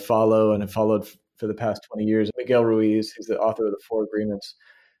that I follow and have followed for the past 20 years, Miguel Ruiz, who's the author of the Four Agreements.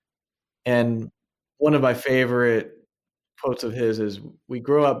 And one of my favorite quotes of his is, "We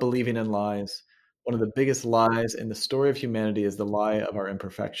grow up believing in lies. One of the biggest lies in the story of humanity is the lie of our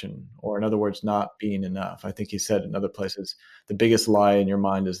imperfection," or in other words, not being enough. I think he said in other places, the biggest lie in your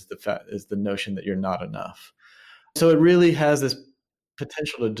mind is the notion that you're not enough. So it really has this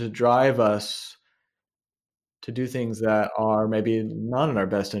potential to drive us to do things that are maybe not in our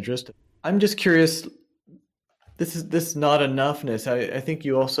best interest. I'm just curious, this not enoughness. I think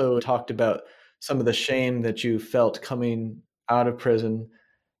you also talked about some of the shame that you felt coming out of prison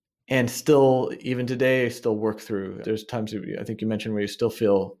and still, even today, still work through. There's times, I think you mentioned, where you still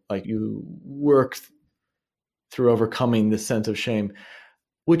feel like you work through overcoming this sense of shame,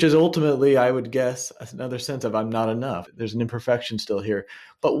 which is ultimately, I would guess, another sense of I'm not enough. There's an imperfection still here.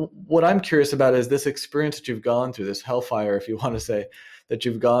 But what I'm curious about is this experience that you've gone through, this hellfire, if you want to say, that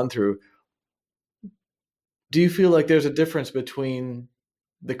you've gone through. Do you feel like there's a difference between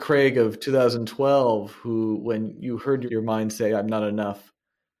the Craig of 2012, who, when you heard your mind say, I'm not enough,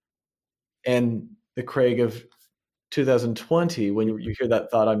 and the Craig of 2020, when you hear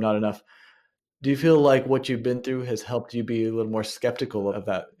that thought, I'm not enough? Do you feel like what you've been through has helped you be a little more skeptical of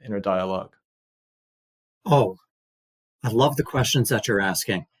that inner dialogue? Oh, I love the questions that you're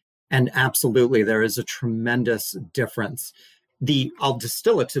asking. And absolutely, there is a tremendous difference. I'll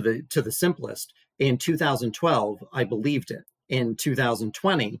distill it to the simplest. In 2012, I believed it. In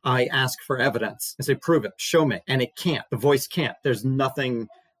 2020, I ask for evidence. I say, prove it, show me. And it can't. The voice can't. There's nothing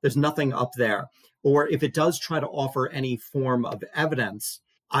up there. Or if it does try to offer any form of evidence,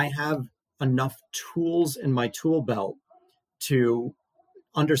 I have enough tools in my tool belt to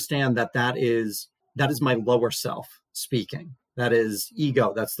understand that is my lower self speaking. That is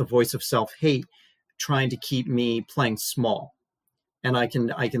ego. That's the voice of self-hate trying to keep me playing small. And I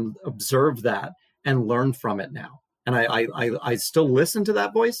can observe that and learn from it now. And I still listen to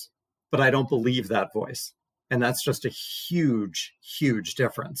that voice, but I don't believe that voice. And that's just a huge, huge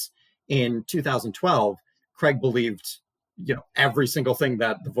difference. In 2012, Craig believed, every single thing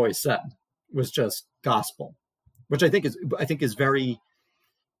that the voice said was just gospel, which I think is very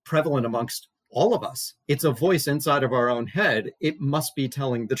prevalent amongst all of us. It's a voice inside of our own head. It must be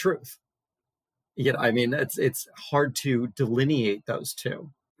telling the truth. I mean, it's hard to delineate those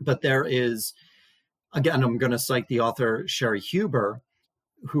two. But there is, again, I'm going to cite the author Sherry Huber,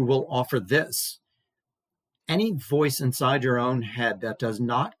 who will offer this. Any voice inside your own head that does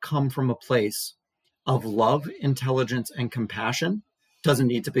not come from a place of love, intelligence, and compassion doesn't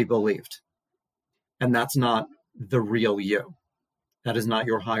need to be believed. And that's not the real you. That is not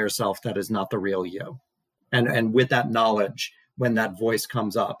your higher self. That is not the real you. And with that knowledge, when that voice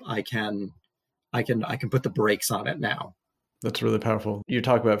comes up, I can put the brakes on it now. That's really powerful. You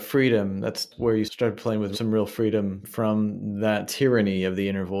talk about freedom. That's where you started playing with some real freedom from that tyranny of the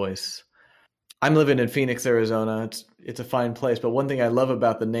inner voice. I'm living in Phoenix, Arizona. It's a fine place. But one thing I love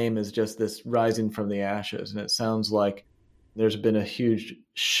about the name is just this rising from the ashes. And it sounds like there's been a huge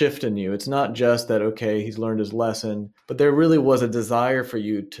shift in you. It's not just that, okay, he's learned his lesson, but there really was a desire for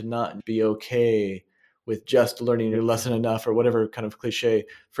you to not be okay with just learning your lesson enough, or whatever kind of cliche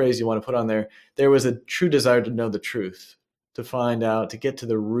phrase you want to put on there. There was a true desire to know the truth, to find out, to get to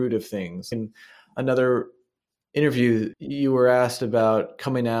the root of things. In another interview, you were asked about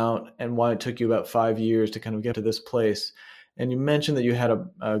coming out and why it took you about 5 years to kind of get to this place. And you mentioned that you had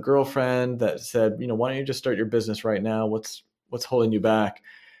a girlfriend that said, why don't you just start your business right now? What's holding you back?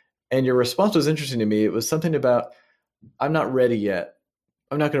 And your response was interesting to me. It was something about, I'm not ready yet.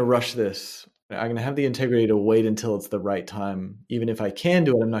 I'm not going to rush this. I'm going to have the integrity to wait until it's the right time. Even if I can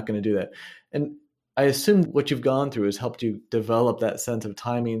do it, I'm not going to do that. And I assume what you've gone through has helped you develop that sense of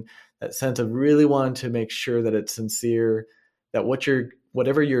timing, that sense of really wanting to make sure that it's sincere, that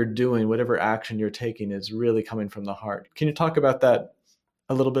whatever you're doing, whatever action you're taking is really coming from the heart. Can you talk about that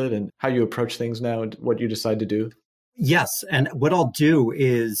a little bit and how you approach things now and what you decide to do? Yes. And what I'll do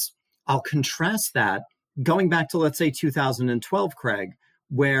is I'll contrast that going back to, let's say, 2012, Craig,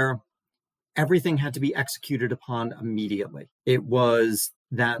 where everything had to be executed upon immediately. It was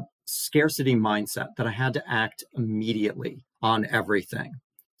that scarcity mindset that I had to act immediately on everything.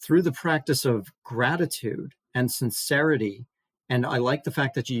 Through the practice of gratitude and sincerity, and I like the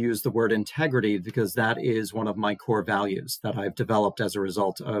fact that you use the word integrity, because that is one of my core values that I've developed as a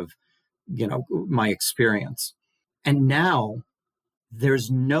result of, my experience. And now there's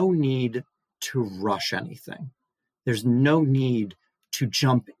no need to rush anything. There's no need to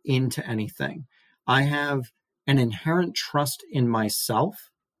jump into anything. I have an inherent trust in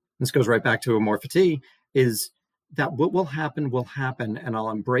myself. This goes right back to Amor Fati, is that what will happen, and I'll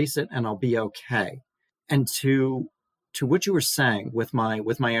embrace it and I'll be okay. And to what you were saying with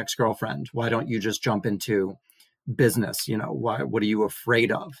my ex-girlfriend, why don't you just jump into business? What are you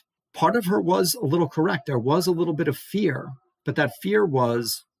afraid of? Part of her was a little correct. There was a little bit of fear, but that fear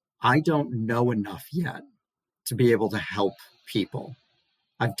was, I don't know enough yet to be able to help people.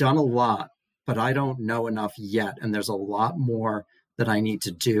 I've done a lot, but I don't know enough yet. And there's a lot more that I need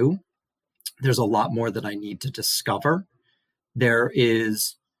to do. There's a lot more that I need to discover. There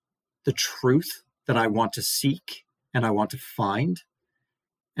is the truth that I want to seek and I want to find.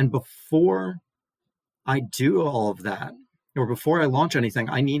 And before I do all of that, or before I launch anything,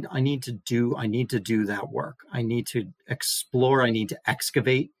 I need to do that work. I need to explore, I need to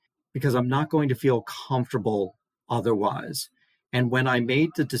excavate, because I'm not going to feel comfortable otherwise. And when I made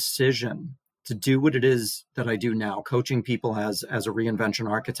the decision to do what it is that I do now, coaching people as a reinvention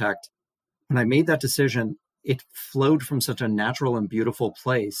architect, when I made that decision, it flowed from such a natural and beautiful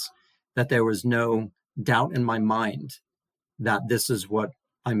place that there was no doubt in my mind that this is what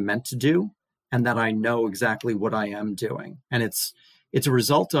I'm meant to do and that I know exactly what I am doing. And it's a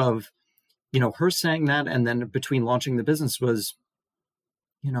result of, her saying that, and then between launching the business was,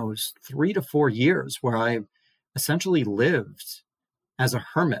 it was 3 to 4 years where I essentially lived as a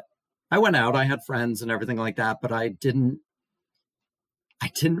hermit. I went out, I had friends and everything like that, but I didn't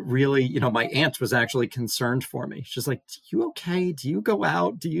really, my aunt was actually concerned for me. She's like, "Are you okay? Do you go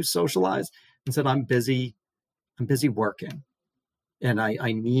out? Do you socialize?" And said, I'm busy working. And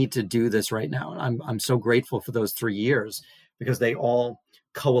I need to do this right now. And I'm so grateful for those 3 years, because they all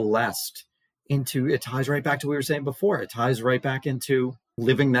coalesced into, it ties right back to what we were saying before. It ties right back into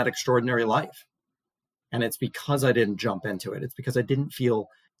living that extraordinary life. And it's because I didn't jump into it. It's because I didn't feel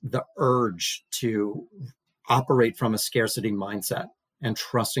the urge to operate from a scarcity mindset and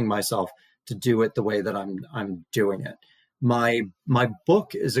trusting myself to do it the way that I'm doing it. My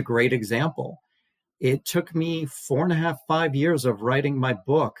book is a great example. It took me 4.5, 5 years of writing my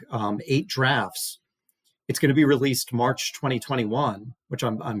book, 8 drafts. It's going to be released March 2021, which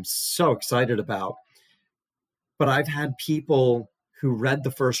I'm so excited about. But I've had people who read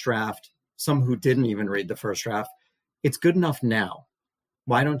the first draft, some who didn't even read the first draft. It's good enough now.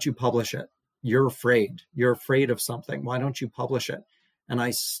 Why don't you publish it? you're afraid. You're afraid of something. Why don't you publish it? And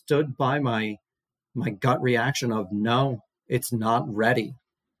I stood by my gut reaction of, no, it's not ready.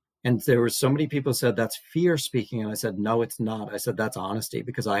 And there were so many people who said that's fear speaking. And I said, no, it's not. I said, that's honesty,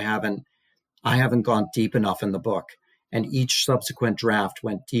 because I haven't gone deep enough in the book. And each subsequent draft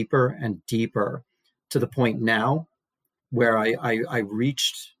went deeper and deeper to the point now where I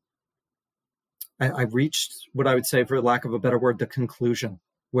reached what I would say, for lack of a better word, the conclusion,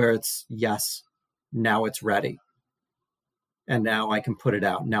 where it's, yes, now it's ready. And now I can put it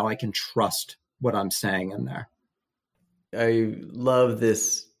out. Now I can trust what I'm saying in there. I love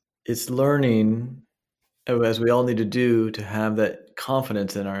this. It's learning, as we all need to do, to have that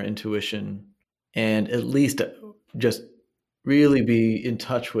confidence in our intuition, and at least just really be in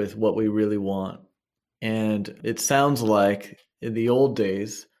touch with what we really want. And it sounds like in the old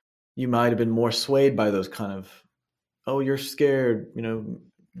days, you might have been more swayed by those kind of, oh, you're scared,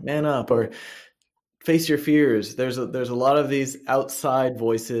 man up, or face your fears. There's a lot of these outside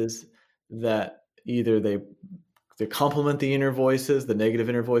voices that either they complement the inner voices, the negative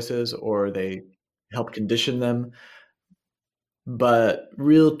inner voices, or they help condition them. But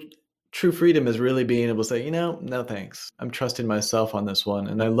true freedom is really being able to say, no thanks. I'm trusting myself on this one.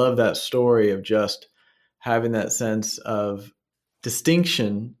 And I love that story of just having that sense of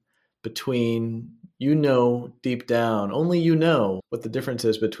distinction between, deep down, only what the difference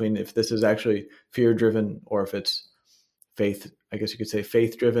is between if this is actually fear-driven or if it's faith, I guess you could say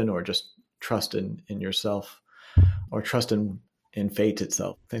faith-driven, or just trust in yourself, or trust in fate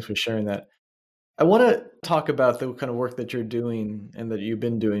itself. Thanks for sharing that. I want to talk about the kind of work that you're doing and that you've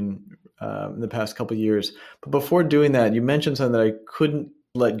been doing in the past couple of years. But before doing that, you mentioned something that I couldn't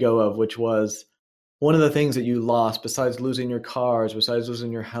let go of, which was one of the things that you lost, besides losing your cars, besides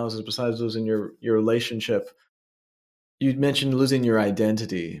losing your houses, besides losing your relationship. You mentioned losing your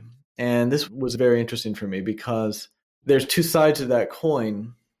identity. And this was very interesting for me, because there's two sides to that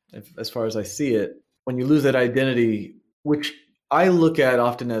coin, as far as I see it. When you lose that identity, which I look at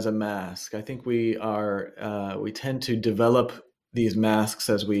often as a mask. I think we tend to develop these masks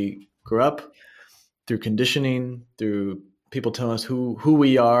as we grow up, through conditioning, through people telling us who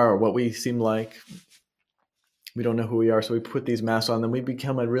we are or what we seem like. We don't know who we are, so we put these masks on, then we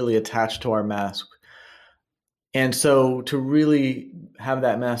become really attached to our mask. And so to really have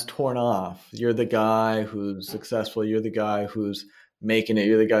that mask torn off, you're the guy who's successful, you're the guy who's making it,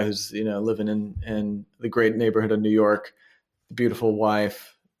 you're the guy who's living in the great neighborhood of New York, the beautiful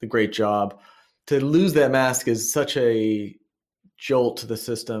wife, the great job. To lose that mask is such a jolt to the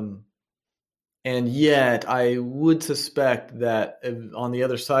system. And yet I would suspect that on the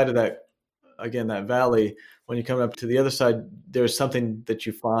other side of that, again, that valley, when you come up to the other side, there's something that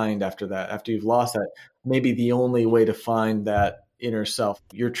you find after that, after you've lost that. Maybe the only way to find that inner self,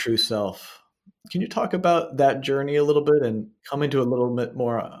 your true self. Can you talk about that journey a little bit and come into a little bit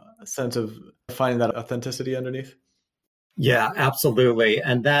more sense of finding that authenticity underneath? Yeah, absolutely.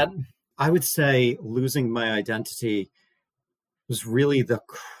 And that, I would say, losing my identity was really the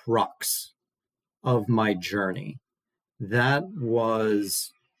crux of my journey. That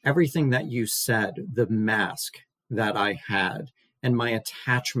was everything that you said, the mask that I had and my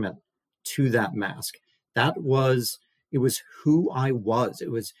attachment to that mask. It was who I was. It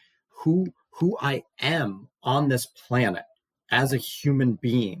was who I am on this planet as a human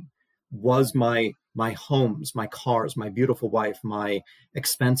being, was my homes, my cars, my beautiful wife, my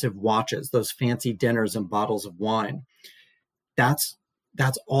expensive watches, those fancy dinners and bottles of wine. That's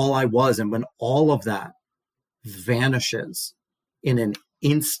all I was. And when all of that vanishes in an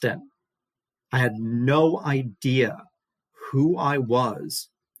instant, I had no idea who I was,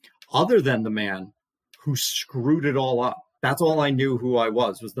 other than the man who screwed it all up. That's all I knew who I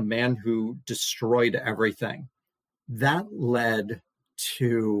was the man who destroyed everything. That led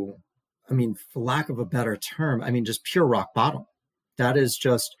to, for lack of a better term, just pure rock bottom. That is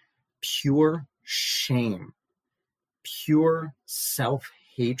just pure shame, pure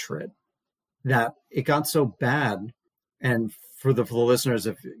self-hatred, that it got so bad. And for the listeners,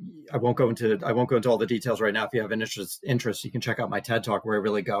 I won't go into all the details right now. If you have an interest, you can check out my TED Talk, where I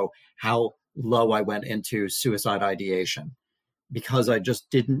really go how low I went into suicide ideation, because I just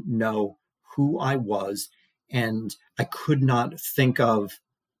didn't know who I was, and I could not think of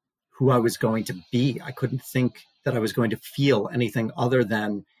who I was going to be. I couldn't think that I was going to feel anything other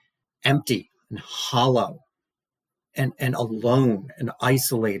than empty and hollow and alone and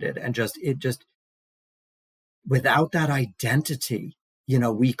isolated, and just without that identity,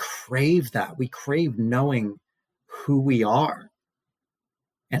 we crave that. We crave knowing who we are.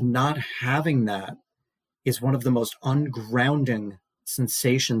 And not having that is one of the most ungrounding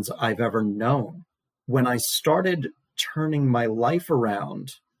sensations I've ever known. When I started turning my life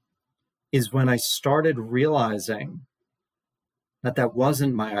around is when I started realizing that that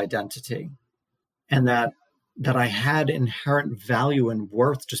wasn't my identity, and that I had inherent value and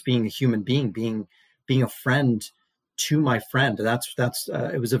worth just being a human being, being a friend to my friend.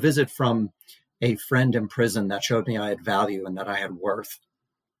 It was a visit from a friend in prison that showed me I had value and that I had worth.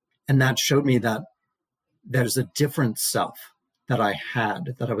 And that showed me that there's a different self that I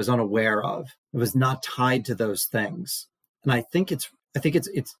had that I was unaware of. It was not tied to those things. And I think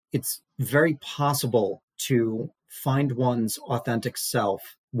it's very possible to find one's authentic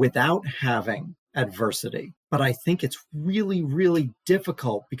self without having adversity. But I think it's really, really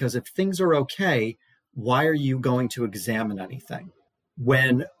difficult, because if things are okay, why are you going to examine anything?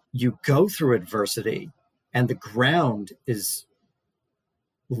 When you go through adversity and the ground is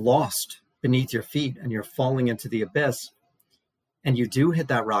lost beneath your feet and you're falling into the abyss and you do hit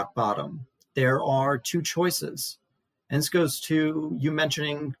that rock bottom, there are two choices. And this goes to you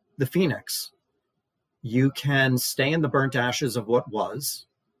mentioning the phoenix. You can stay in the burnt ashes of what was,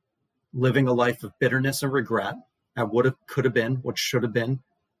 living a life of bitterness and regret at what it could have been, what should have been,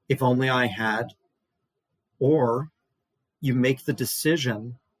 if only I had. Or you make the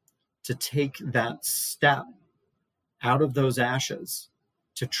decision to take that step out of those ashes,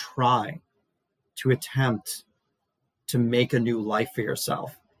 to try, to attempt to make a new life for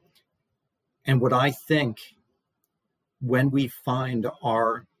yourself. And what I think, when we find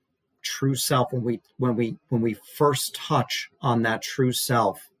our true self, when we first touch on that true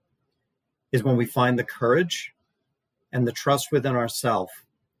self, is when we find the courage and the trust within ourselves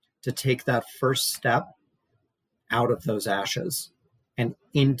to take that first step out of those ashes and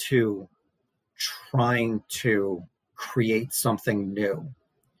into trying to create something new.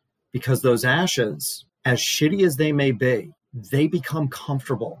 Because those ashes, as shitty as they may be, they become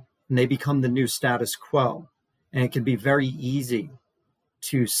comfortable and they become the new status quo. And it can be very easy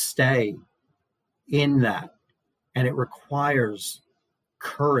to stay in that. And it requires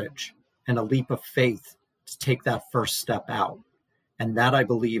courage and a leap of faith to take that first step out. And that, I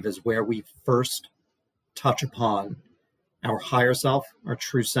believe, is where we first touch upon our higher self, our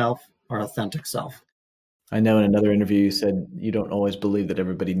true self, our authentic self. I know in another interview you said you don't always believe that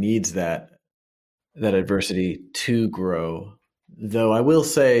everybody needs that adversity to grow. Though I will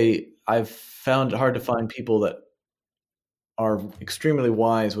say I've found it hard to find people that are extremely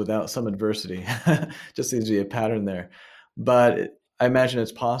wise without some adversity. Just seems to be a pattern there. But I imagine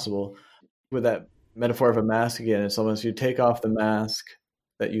it's possible. With that metaphor of a mask again, it's almost you take off the mask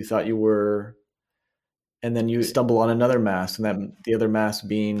that you thought you were, and then you stumble on another mask, and that the other mask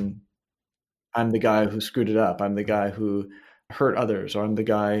being, I'm the guy who screwed it up. I'm the guy who hurt others, or I'm the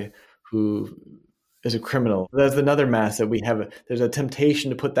guy who is a criminal. There's another mask that we have. There's a temptation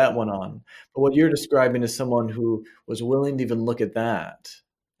to put that one on. But what you're describing is someone who was willing to even look at that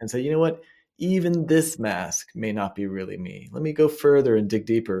and say, you know what? Even this mask may not be really me. Let me go further and dig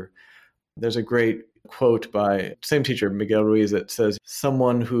deeper. There's a great quote by same teacher, Miguel Ruiz, that says,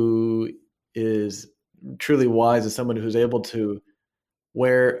 someone who is truly wise is someone who's able to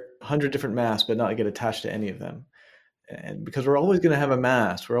wear 100 different masks but not get attached to any of them. And because we're always going to have a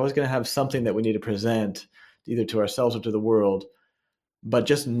mask, we're always going to have something that we need to present either to ourselves or to the world. But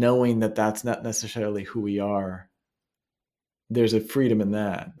just knowing that that's not necessarily who we are, there's a freedom in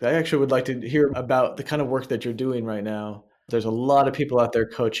that. I actually would like to hear about the kind of work that you're doing right now. There's a lot of people out there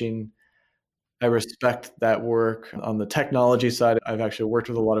coaching. I respect that work. On the technology side, I've actually worked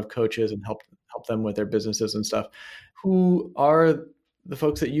with a lot of coaches and helped them with their businesses and stuff. Who are the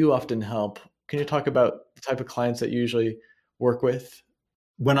folks that you often help? Can you talk about the type of clients that you usually work with?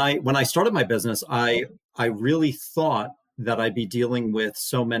 When I started my business, I really thought that I'd be dealing with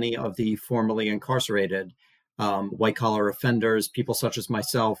so many of the formerly incarcerated, white collar offenders, people such as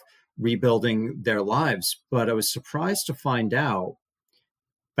myself, rebuilding their lives. But I was surprised to find out,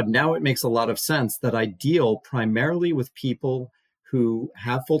 but now it makes a lot of sense, that I deal primarily with people who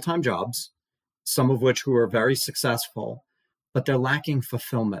have full-time jobs, some of which who are very successful, but they're lacking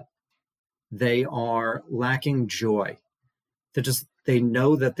fulfillment. They are lacking joy. They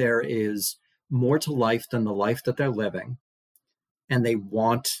know that there is more to life than the life that they're living, and they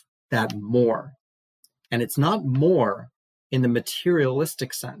want that more. And it's not more in the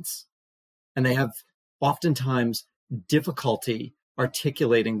materialistic sense. And they have oftentimes difficulty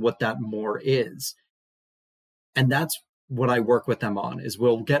articulating what that more is. And that's what I work with them on, is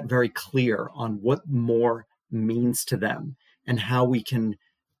we'll get very clear on what more means to them and how we can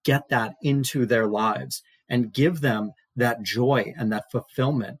get that into their lives and give them that joy and that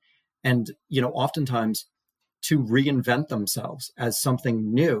fulfillment. And, oftentimes to reinvent themselves as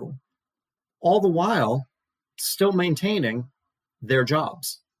something new, all the while still maintaining their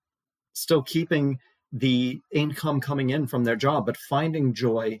jobs, still keeping the income coming in from their job, but finding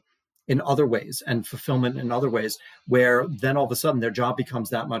joy in other ways and fulfillment in other ways, where then all of a sudden their job becomes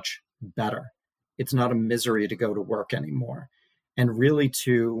that much better. It's not a misery to go to work anymore. And really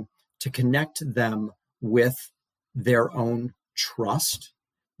to connect them with their own trust,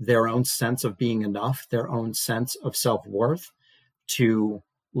 their own sense of being enough, their own sense of self-worth, to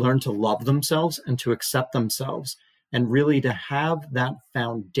learn to love themselves and to accept themselves. And really to have that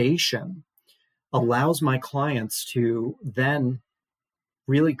foundation allows my clients to then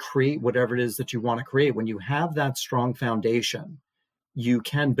really create whatever it is that you want to create. When you have that strong foundation, you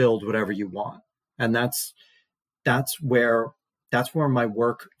can build whatever you want. And that's where my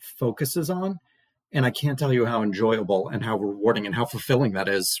work focuses on. And I can't tell you how enjoyable and how rewarding and how fulfilling that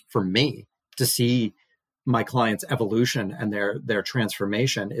is for me to see my clients' evolution and their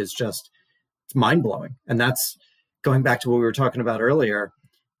transformation is just, it's mind-blowing. And that's going back to what we were talking about earlier.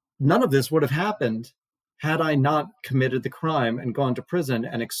 None of this would have happened had I not committed the crime and gone to prison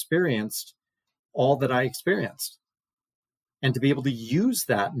and experienced all that I experienced. And to be able to use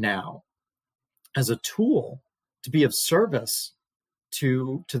that now as a tool to be of service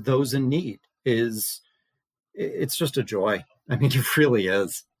to those in need it's just a joy. I mean, it really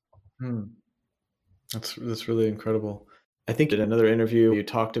is. That's really incredible. I think in another interview, you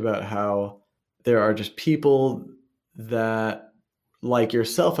talked about how there are just people that, like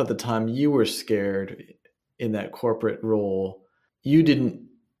yourself at the time, you were scared in that corporate role. You didn't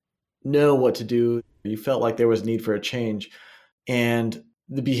know what to do. You felt like there was need for a change. And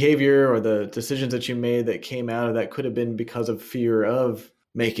the behavior or the decisions that you made that came out of that could have been because of fear of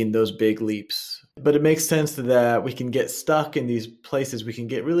making those big leaps. But it makes sense that we can get stuck in these places. We can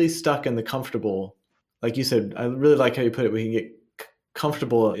get really stuck in the comfortable. Like you said, I really like how you put it. We can get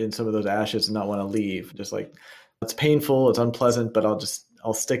comfortable in some of those ashes and not want to leave. Just like, it's painful, it's unpleasant, but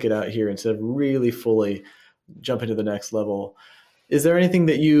I'll stick it out here instead of really fully jumping to the next level. Is there anything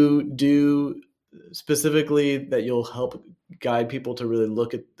that you do specifically that you'll help guide people to really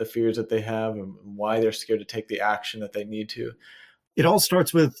look at the fears that they have and why they're scared to take the action that they need to? It all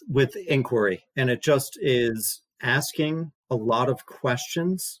starts with inquiry, and it just is asking a lot of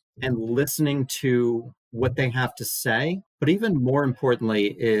questions and listening to what they have to say. But even more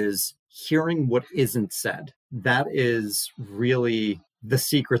importantly is hearing what isn't said. That is really the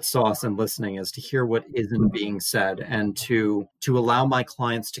secret sauce in listening, is to hear what isn't being said and to allow my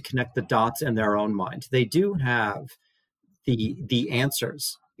clients to connect the dots in their own mind. They do have the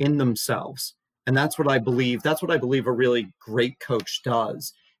answers in themselves. And that's what I believe a really great coach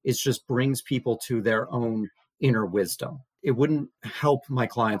does, is just brings people to their own inner wisdom. It wouldn't help my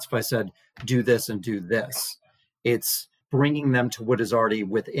clients if I said, do this and do this. It's bringing them to what is already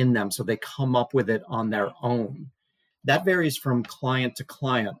within them so they come up with it on their own. That varies from client to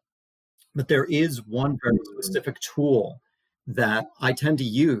client, but there is one very specific tool that I tend to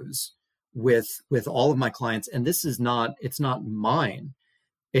use with all of my clients. And it's not mine.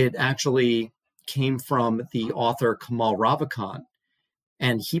 It actually came from the author Kamal Ravikant,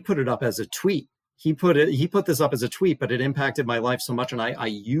 and he put it up as a tweet. He put this up as a tweet, but it impacted my life so much, and I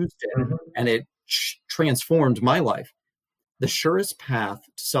used it, and it transformed my life. The surest path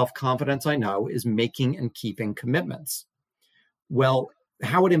to self-confidence I know is making and keeping commitments. Well,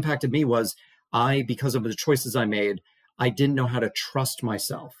 how it impacted me was because of the choices I made, I didn't know how to trust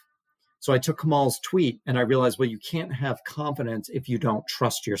myself. So I took Kamal's tweet and I realized, well, you can't have confidence if you don't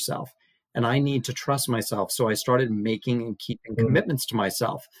trust yourself. And I need to trust myself. So I started making and keeping commitments to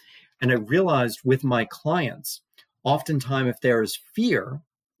myself. And I realized with my clients, oftentimes if there is fear,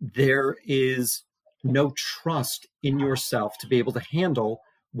 there is no trust in yourself to be able to handle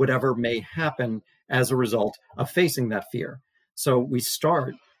whatever may happen as a result of facing that fear. So we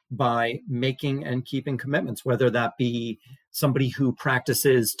start by making and keeping commitments, whether that be somebody who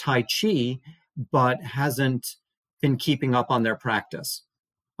practices Tai Chi but hasn't been keeping up on their practice.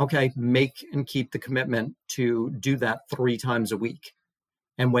 Okay, make and keep the commitment to do that 3 times a week.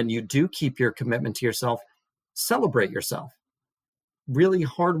 And when you do keep your commitment to yourself, celebrate yourself. Really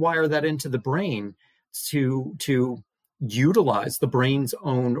hardwire that into the brain to utilize the brain's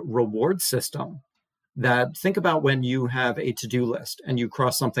own reward system. That think about when you have a to-do list and you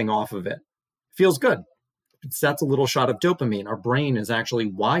cross something off of it. Feels good. That's a little shot of dopamine. Our brain is actually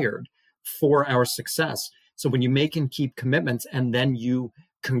wired for our success. So when you make and keep commitments and then you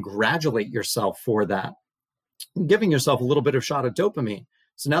congratulate yourself for that, giving yourself a little bit of shot of dopamine.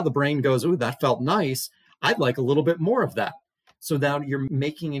 So now the brain goes, ooh, that felt nice. I'd like a little bit more of that. So now you're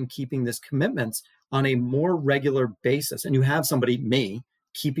making and keeping these commitments on a more regular basis, and you have somebody, me,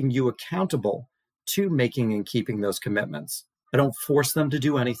 keeping you accountable to making and keeping those commitments. I don't force them to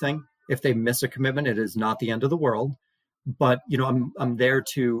do anything. If they miss a commitment, it is not the end of the world. But I'm there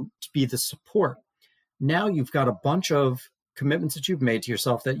to be the support. Now you've got a bunch of commitments that you've made to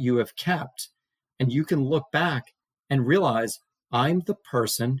yourself that you have kept, and you can look back and realize I'm the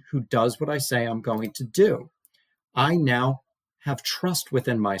person who does what I say I'm going to do. I now have trust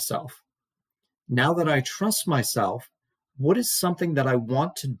within myself. Now that I trust myself, what is something that I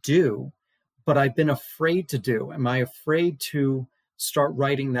want to do, but I've been afraid to do? Am I afraid to start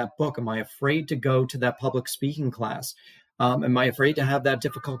writing that book? Am I afraid to go to that public speaking class? Am I afraid to have that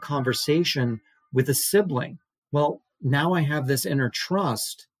difficult conversation with a sibling? Well, now I have this inner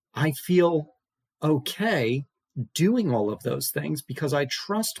trust. I feel okay doing all of those things because I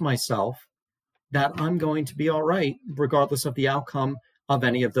trust myself that I'm going to be all right, regardless of the outcome of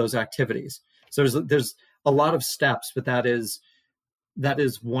any of those activities. So there's a lot of steps, but that is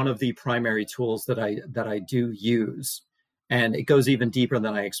one of the primary tools that I do use. And it goes even deeper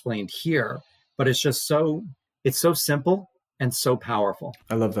than I explained here, but it's so simple and so powerful.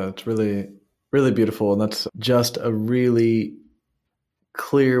 I love that. It's really, really beautiful. And that's just a really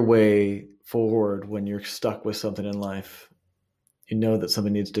clear way forward when you're stuck with something in life. You know that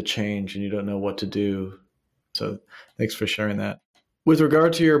something needs to change and you don't know what to do. So thanks for sharing that. With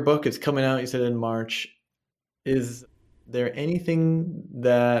regard to your book, it's coming out, you said, in March. Is there anything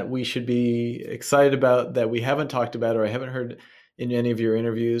that we should be excited about that we haven't talked about or I haven't heard in any of your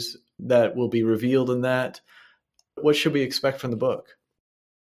interviews that will be revealed in that? What should we expect from the book?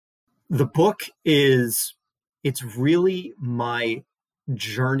 The book it's really my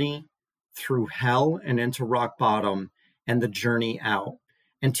journey through hell and into rock bottom and the journey out.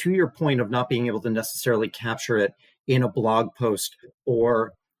 And to your point of not being able to necessarily capture it in a blog post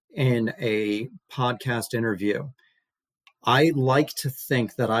or in a podcast interview, I like to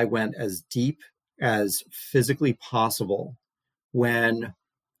think that I went as deep as physically possible when,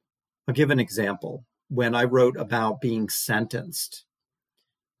 I'll give an example. When I wrote about being sentenced,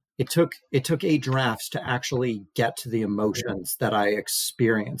 it took 8 drafts to actually get to the emotions that I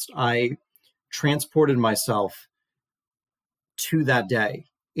experienced. I transported myself to that day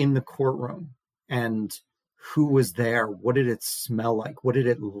in the courtroom and who was there, what did it smell like, what did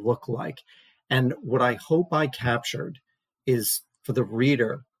it look like? And what I hope I captured is for the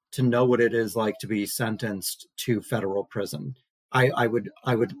reader to know what it is like to be sentenced to federal prison. I would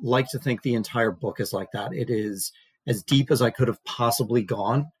like to think the entire book is like that. It is as deep as I could have possibly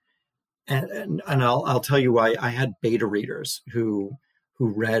gone. And I'll tell you why. I had beta readers who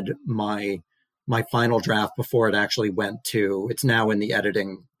read my final draft before it actually went to, it's now in the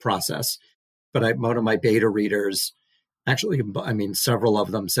editing process. But one of my beta readers, actually, I mean, several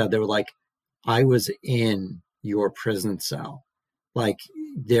of them said, they were like, I was in your prison cell. Like,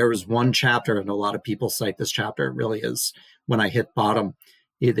 there was one chapter, and a lot of people cite this chapter, it really is, when I hit bottom,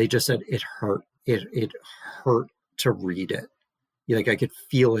 they just said it hurt. It hurt to read it. Like, I could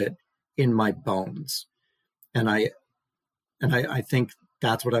feel it in my bones. And I think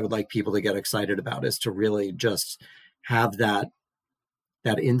that's what I would like people to get excited about, is to really just have that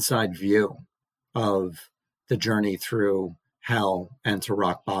inside view of the journey through hell and to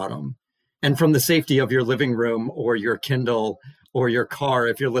rock bottom. And from the safety of your living room or your Kindle or your car,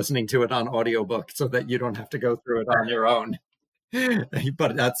 if you're listening to it on audiobook, so that you don't have to go through it on your own.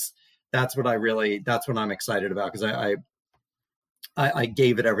 But that's what I'm excited about, because I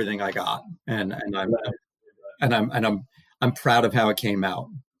gave it everything I got, and I'm proud of how it came out.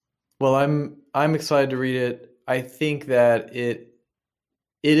 Well, I'm excited to read it. I think that it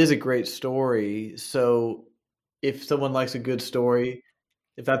is a great story. So if someone likes a good story,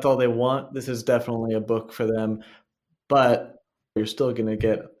 if that's all they want, this is definitely a book for them. But you're still going to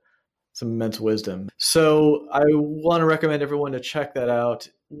get some immense wisdom. So I want to recommend everyone to check that out.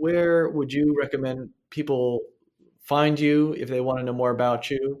 Where would you recommend people find you if they want to know more about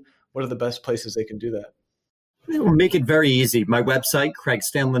you? What are the best places they can do that? We'll make it very easy. My website,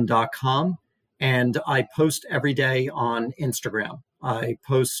 craigstanlin.com, and I post every day on Instagram. I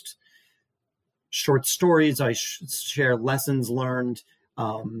post short stories. I share lessons learned,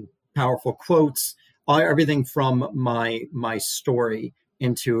 powerful quotes, everything from my story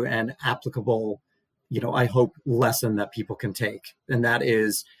into an applicable, I hope, lesson that people can take. And that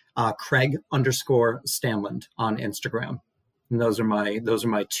is Craig_Stanlin on Instagram. And those are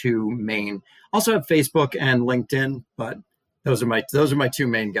my two main. Also have Facebook and LinkedIn, but those are my two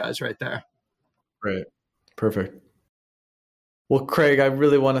main guys right there. Great. Perfect. Well, Craig, I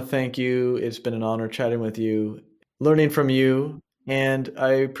really want to thank you. It's been an honor chatting with you, learning from you, And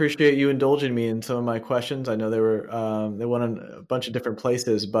I appreciate you indulging me in some of my questions. I know they went in a bunch of different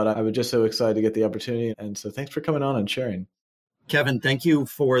places, but I was just so excited to get the opportunity. And so thanks for coming on and sharing. Kevin, thank you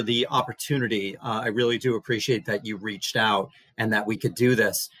for the opportunity. I really do appreciate that you reached out and that we could do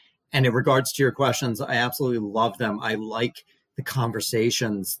this. And in regards to your questions, I absolutely love them. I like the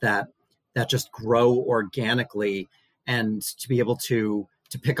conversations that just grow organically, and to be able to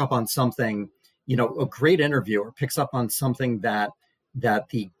pick up on something, a great interviewer picks up on something that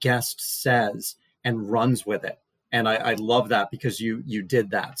the guest says and runs with it. And I love that because you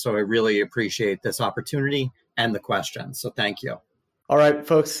did that. So I really appreciate this opportunity and the questions. So thank you. All right,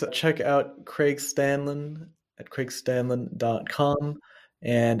 folks, check out Craig Stanlon at craigstanlon.com.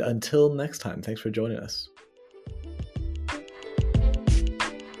 And until next time, thanks for joining us.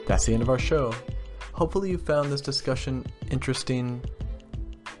 That's the end of our show. Hopefully you found this discussion interesting.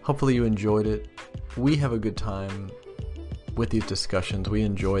 Hopefully you enjoyed it. We have a good time with these discussions. We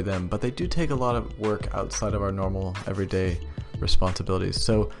enjoy them, but they do take a lot of work outside of our normal everyday responsibilities.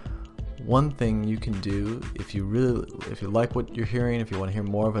 So one thing you can do, if you like what you're hearing, if you want to hear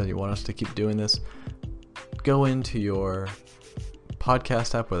more of it, you want us to keep doing this, go into your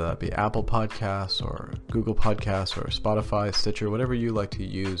podcast app, whether that be Apple Podcasts or Google Podcasts or Spotify, Stitcher, whatever you like to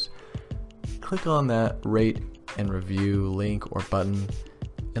use. Click on that rate and review link or button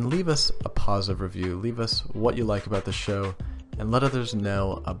and leave us a positive review. Leave us what you like about the show and let others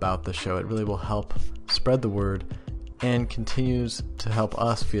know about the show. It really will help spread the word and continues to help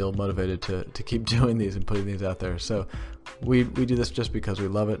us feel motivated to keep doing these and putting these out there. So we do this just because we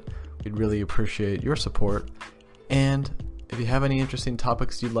love it. We'd really appreciate your support. And if you have any interesting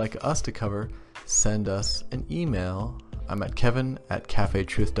topics you'd like us to cover, send us an email. I'm at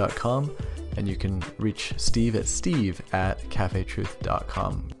kevin@cafetruth.com, and you can reach Steve at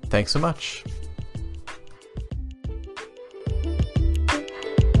steve@cafetruth.com. Thanks so much.